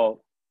NFL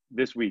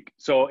this week.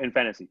 So in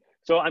fantasy.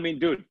 So I mean,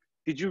 dude,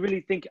 did you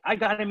really think I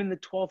got him in the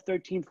 12th,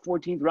 13th,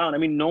 14th round? I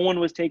mean, no one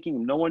was taking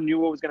him. No one knew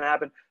what was going to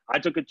happen. I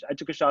took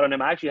a shot on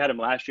him. I actually had him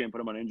last year and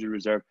put him on injury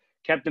reserve.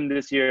 Kept him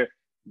this year.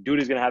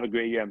 Dude is going to have a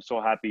great year. I'm so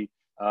happy.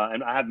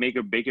 And I have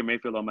Baker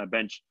Mayfield on my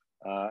bench.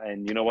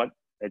 And you know what?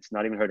 It's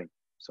not even hurting.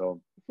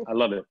 So I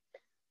love it.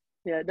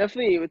 Yeah,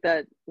 definitely with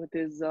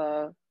his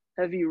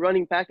heavy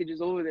running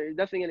packages over there. He's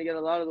definitely going to get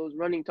a lot of those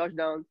running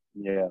touchdowns.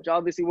 Yeah. Which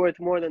obviously worth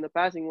more than the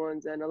passing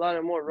ones and a lot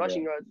of more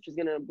rushing yards, which is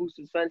going to boost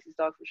his fantasy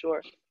stock for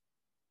sure.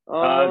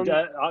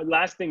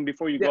 Last thing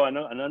before you go,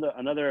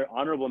 another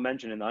honorable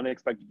mention in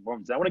unexpected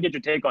performance. I want to get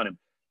your take on him.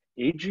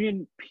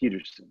 Adrian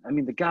Peterson. I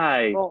mean, the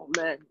guy. Oh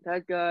man,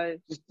 that guy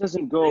just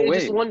doesn't go away.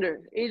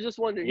 Ageless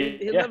wonder.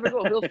 He'll never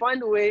go. He'll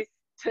find a way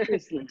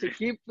to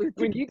keep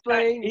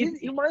playing.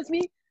 He reminds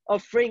me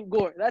of Frank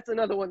Gore. That's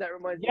another one that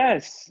reminds me.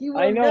 Yes, he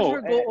will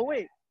never go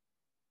away.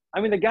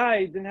 I mean, the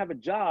guy didn't have a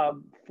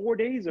job 4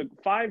 days or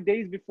 5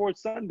 days before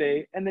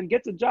Sunday, and then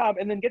gets a job,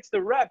 and then gets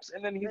the reps,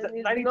 and then he's at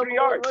 93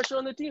 yards. Rusher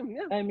on the team.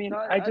 Yeah. I mean,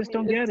 I just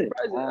don't get it.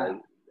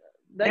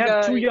 They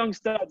have 2 young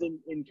studs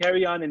in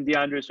Kerryon and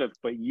DeAndre Swift,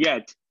 but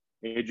yet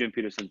Adrian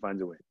Peterson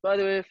finds a way. By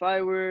the way, if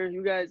I were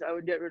you guys, I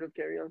would get rid of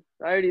Kerryon.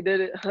 I already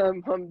did it.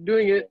 I'm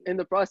doing it in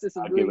the process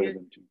of doing it.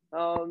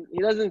 He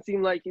doesn't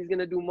seem like he's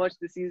gonna do much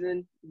this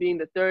season, being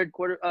the third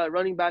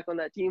running back on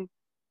that team.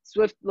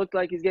 Swift looked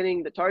like he's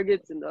getting the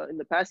targets in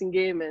the passing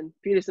game, and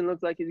Peterson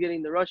looks like he's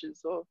getting the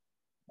rushes. So,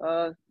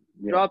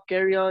 drop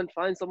Kerryon,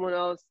 find someone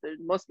else. There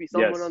must be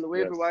someone on the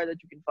waiver wire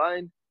that you can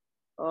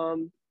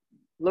find.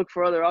 Look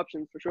for other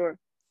options for sure.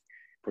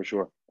 For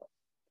sure.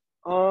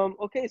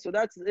 Okay, so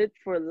that's it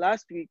for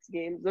last week's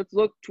games. Let's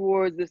look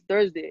towards this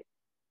Thursday.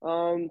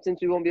 Since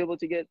we won't be able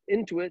to get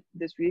into it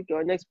this week,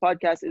 our next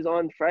podcast is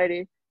on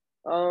Friday.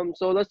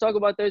 So let's talk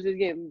about Thursday's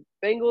game.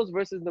 Bengals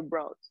versus the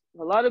Browns.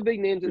 A lot of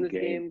big names in this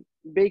game.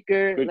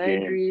 Baker,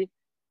 Landry,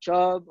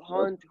 Chubb,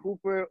 Hunt,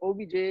 Hooper,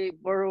 OBJ,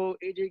 Burrow,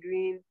 AJ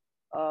Green,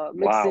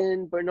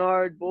 Mixon,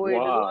 Bernard, Boyd.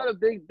 There's a lot of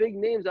big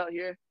names out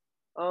here.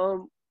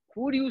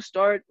 Who do you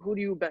start? Who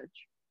do you bench?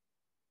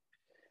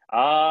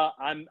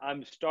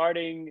 I'm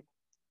starting.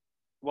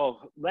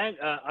 Well,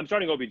 I'm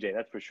starting OBJ.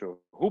 That's for sure.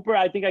 Hooper,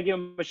 I think I give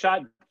him a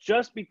shot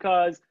just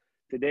because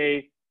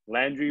today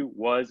Landry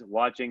was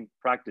watching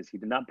practice. He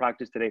did not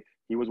practice today.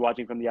 He was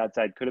watching from the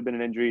outside. Could have been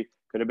an injury.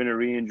 Could have been a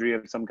re-injury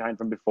of some kind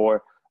from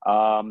before.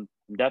 I'm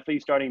definitely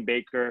starting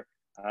Baker.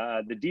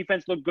 The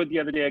defense looked good the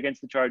other day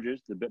against the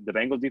Chargers. The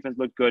Bengals defense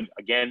looked good.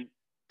 Again,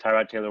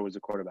 Tyrod Taylor was the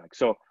quarterback.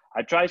 So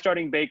I try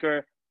starting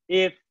Baker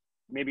if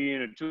maybe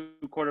in a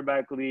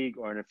 2-quarterback league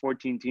or in a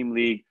 14-team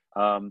league.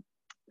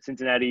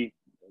 Cincinnati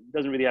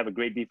doesn't really have a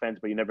great defense,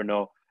 but you never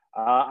know.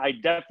 I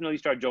definitely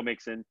start Joe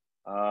Mixon.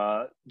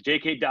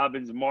 J.K.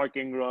 Dobbins, Mark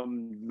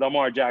Ingram,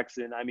 Lamar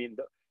Jackson. I mean,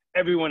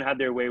 everyone had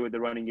their way with the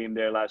running game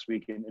there last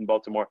week in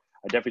Baltimore.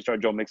 I definitely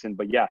start Joe Mixon.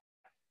 But yeah,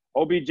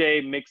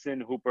 OBJ,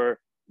 Mixon, Hooper,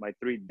 my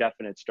 3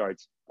 definite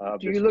starts.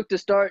 Do you look to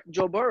start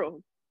Joe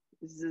Burrow?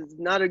 This is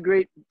not a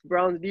great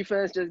Browns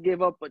defense. Just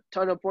gave up a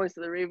ton of points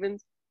to the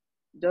Ravens.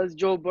 Does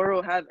Joe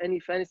Burrow have any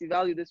fantasy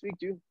value this week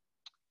too?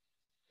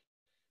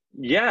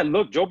 Yeah,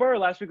 look, Joe Burrow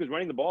last week was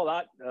running the ball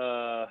out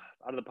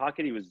of the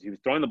pocket. He was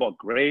throwing the ball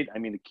great. I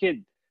mean, the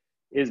kid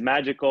is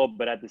magical,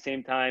 but at the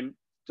same time,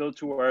 still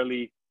too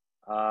early.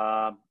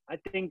 I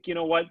think, you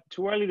know what,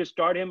 too early to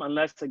start him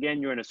unless,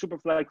 again, you're in a super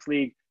flex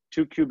league,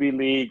 2 QB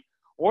league,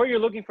 or you're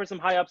looking for some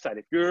high upside.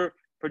 If you're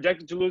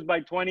projected to lose by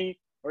 20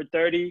 or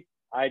 30,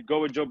 I'd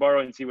go with Joe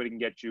Burrow and see what he can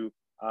get you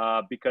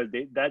because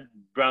that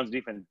Browns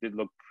defense did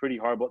look pretty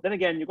horrible. Then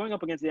again, you're going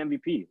up against the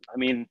MVP. I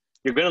mean,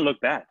 you're going to look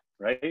bad,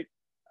 right?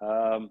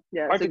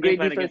 It's a great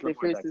defense they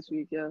faced this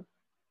week,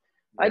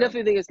 I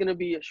definitely think it's going to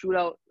be a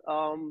shootout.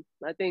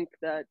 I think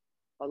that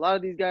a lot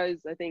of these guys,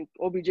 I think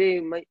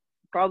OBJ might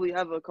probably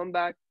have a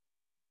comeback.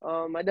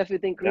 I definitely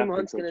think Kareem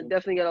Hunt's going to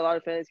definitely get a lot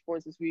of fantasy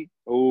points this week.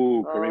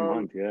 Oh, Kareem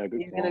Hunt, yeah,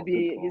 good He's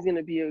going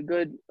to be a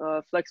good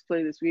flex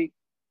play this week.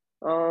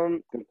 I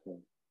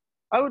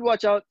would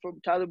watch out for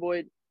Tyler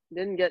Boyd.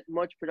 Didn't get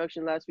much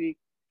production last week.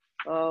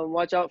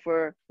 Watch out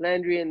for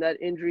Landry and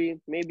that injury.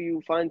 Maybe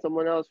you find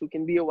someone else who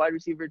can be a wide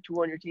receiver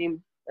 2 on your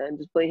team and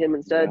just play him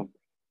instead.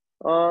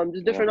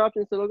 Just different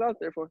options to look out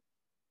there for.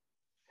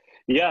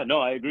 Yeah, no,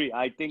 I agree.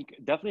 I think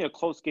definitely a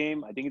close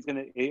game. I think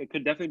it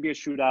could definitely be a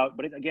shootout.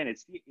 But again,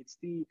 it's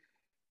the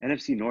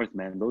NFC North,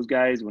 man. Those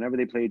guys, whenever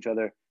they play each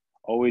other,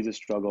 always a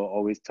struggle,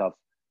 always tough.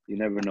 You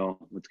never know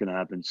what's going to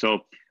happen. So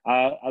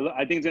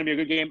I think it's going to be a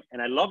good game.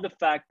 And I love the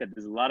fact that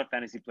there's a lot of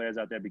fantasy players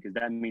out there because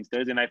that means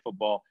Thursday night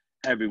football,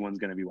 everyone's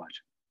going to be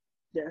watching.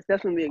 Yeah, it's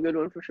definitely a good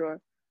one for sure.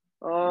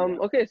 Yeah.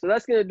 Okay, so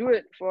that's gonna do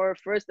it for our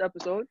first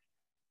episode.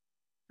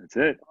 That's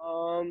it.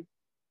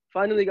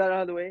 Finally got it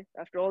out of the way.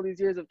 After all these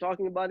years of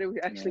talking about it, we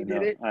actually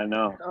did it. I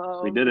know.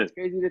 We did it. It's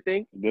crazy to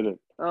think. We did it.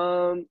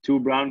 Two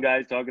brown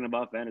guys talking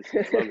about fantasy.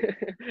 I love it.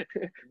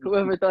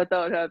 Whoever thought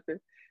that would happen.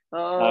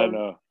 I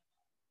know.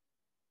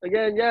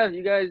 Again, yeah,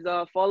 you guys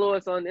follow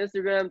us on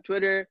Instagram,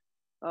 Twitter.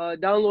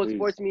 Download Please.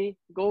 Sports Me.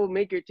 Go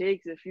make your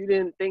takes. If you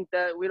didn't think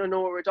that we don't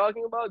know what we're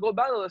talking about, go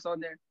battle us on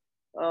there.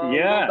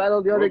 Yeah. Go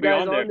battle the other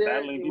guys on there.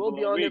 Battling We'll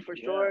be on there for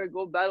sure.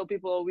 Go battle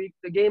people all week.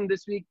 The game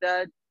this week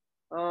that is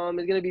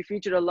going to be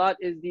featured a lot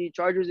is the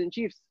Chargers and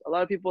Chiefs. A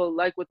lot of people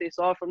like what they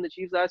saw from the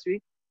Chiefs last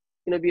week.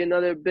 It's going to be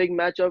another big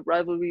matchup,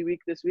 rivalry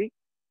week this week.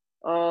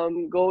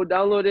 Go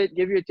download it.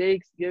 Give your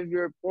takes. Give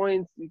your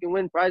points. You can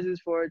win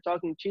prizes for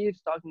talking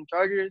Chiefs, talking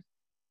Chargers.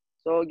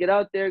 So get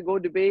out there. Go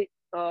debate.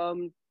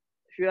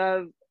 If you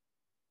have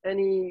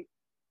any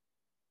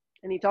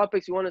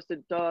topics you want us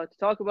to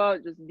talk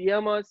about, just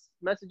DM us,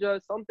 message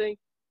us, something.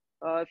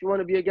 If you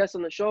want to be a guest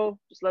on the show,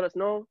 just let us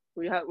know.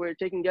 We're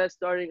taking guests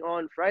starting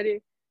on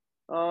Friday.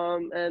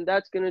 And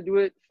that's going to do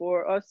it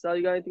for us. Sal,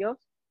 you got anything else?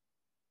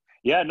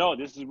 Yeah, no,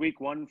 this is week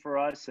 1 for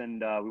us.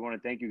 And we want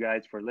to thank you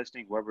guys for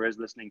listening. Whoever is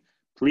listening,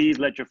 please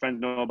let your friends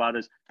know about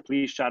us.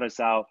 Please shout us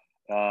out.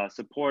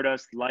 Support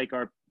us. Like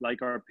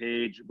our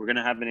page. We're going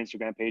to have an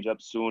Instagram page up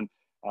soon.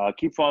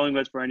 Keep following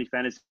us for any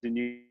fantasy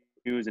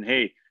news. And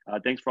hey,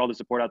 thanks for all the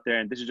support out there.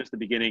 And this is just the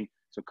beginning.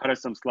 So cut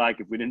us some slack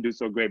if we didn't do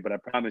so great. But I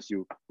promise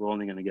you, we're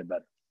only going to get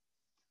better.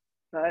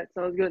 All right.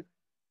 Sounds good.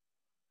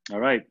 All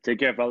right. Take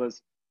care,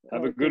 fellas.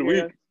 Have a good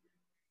week.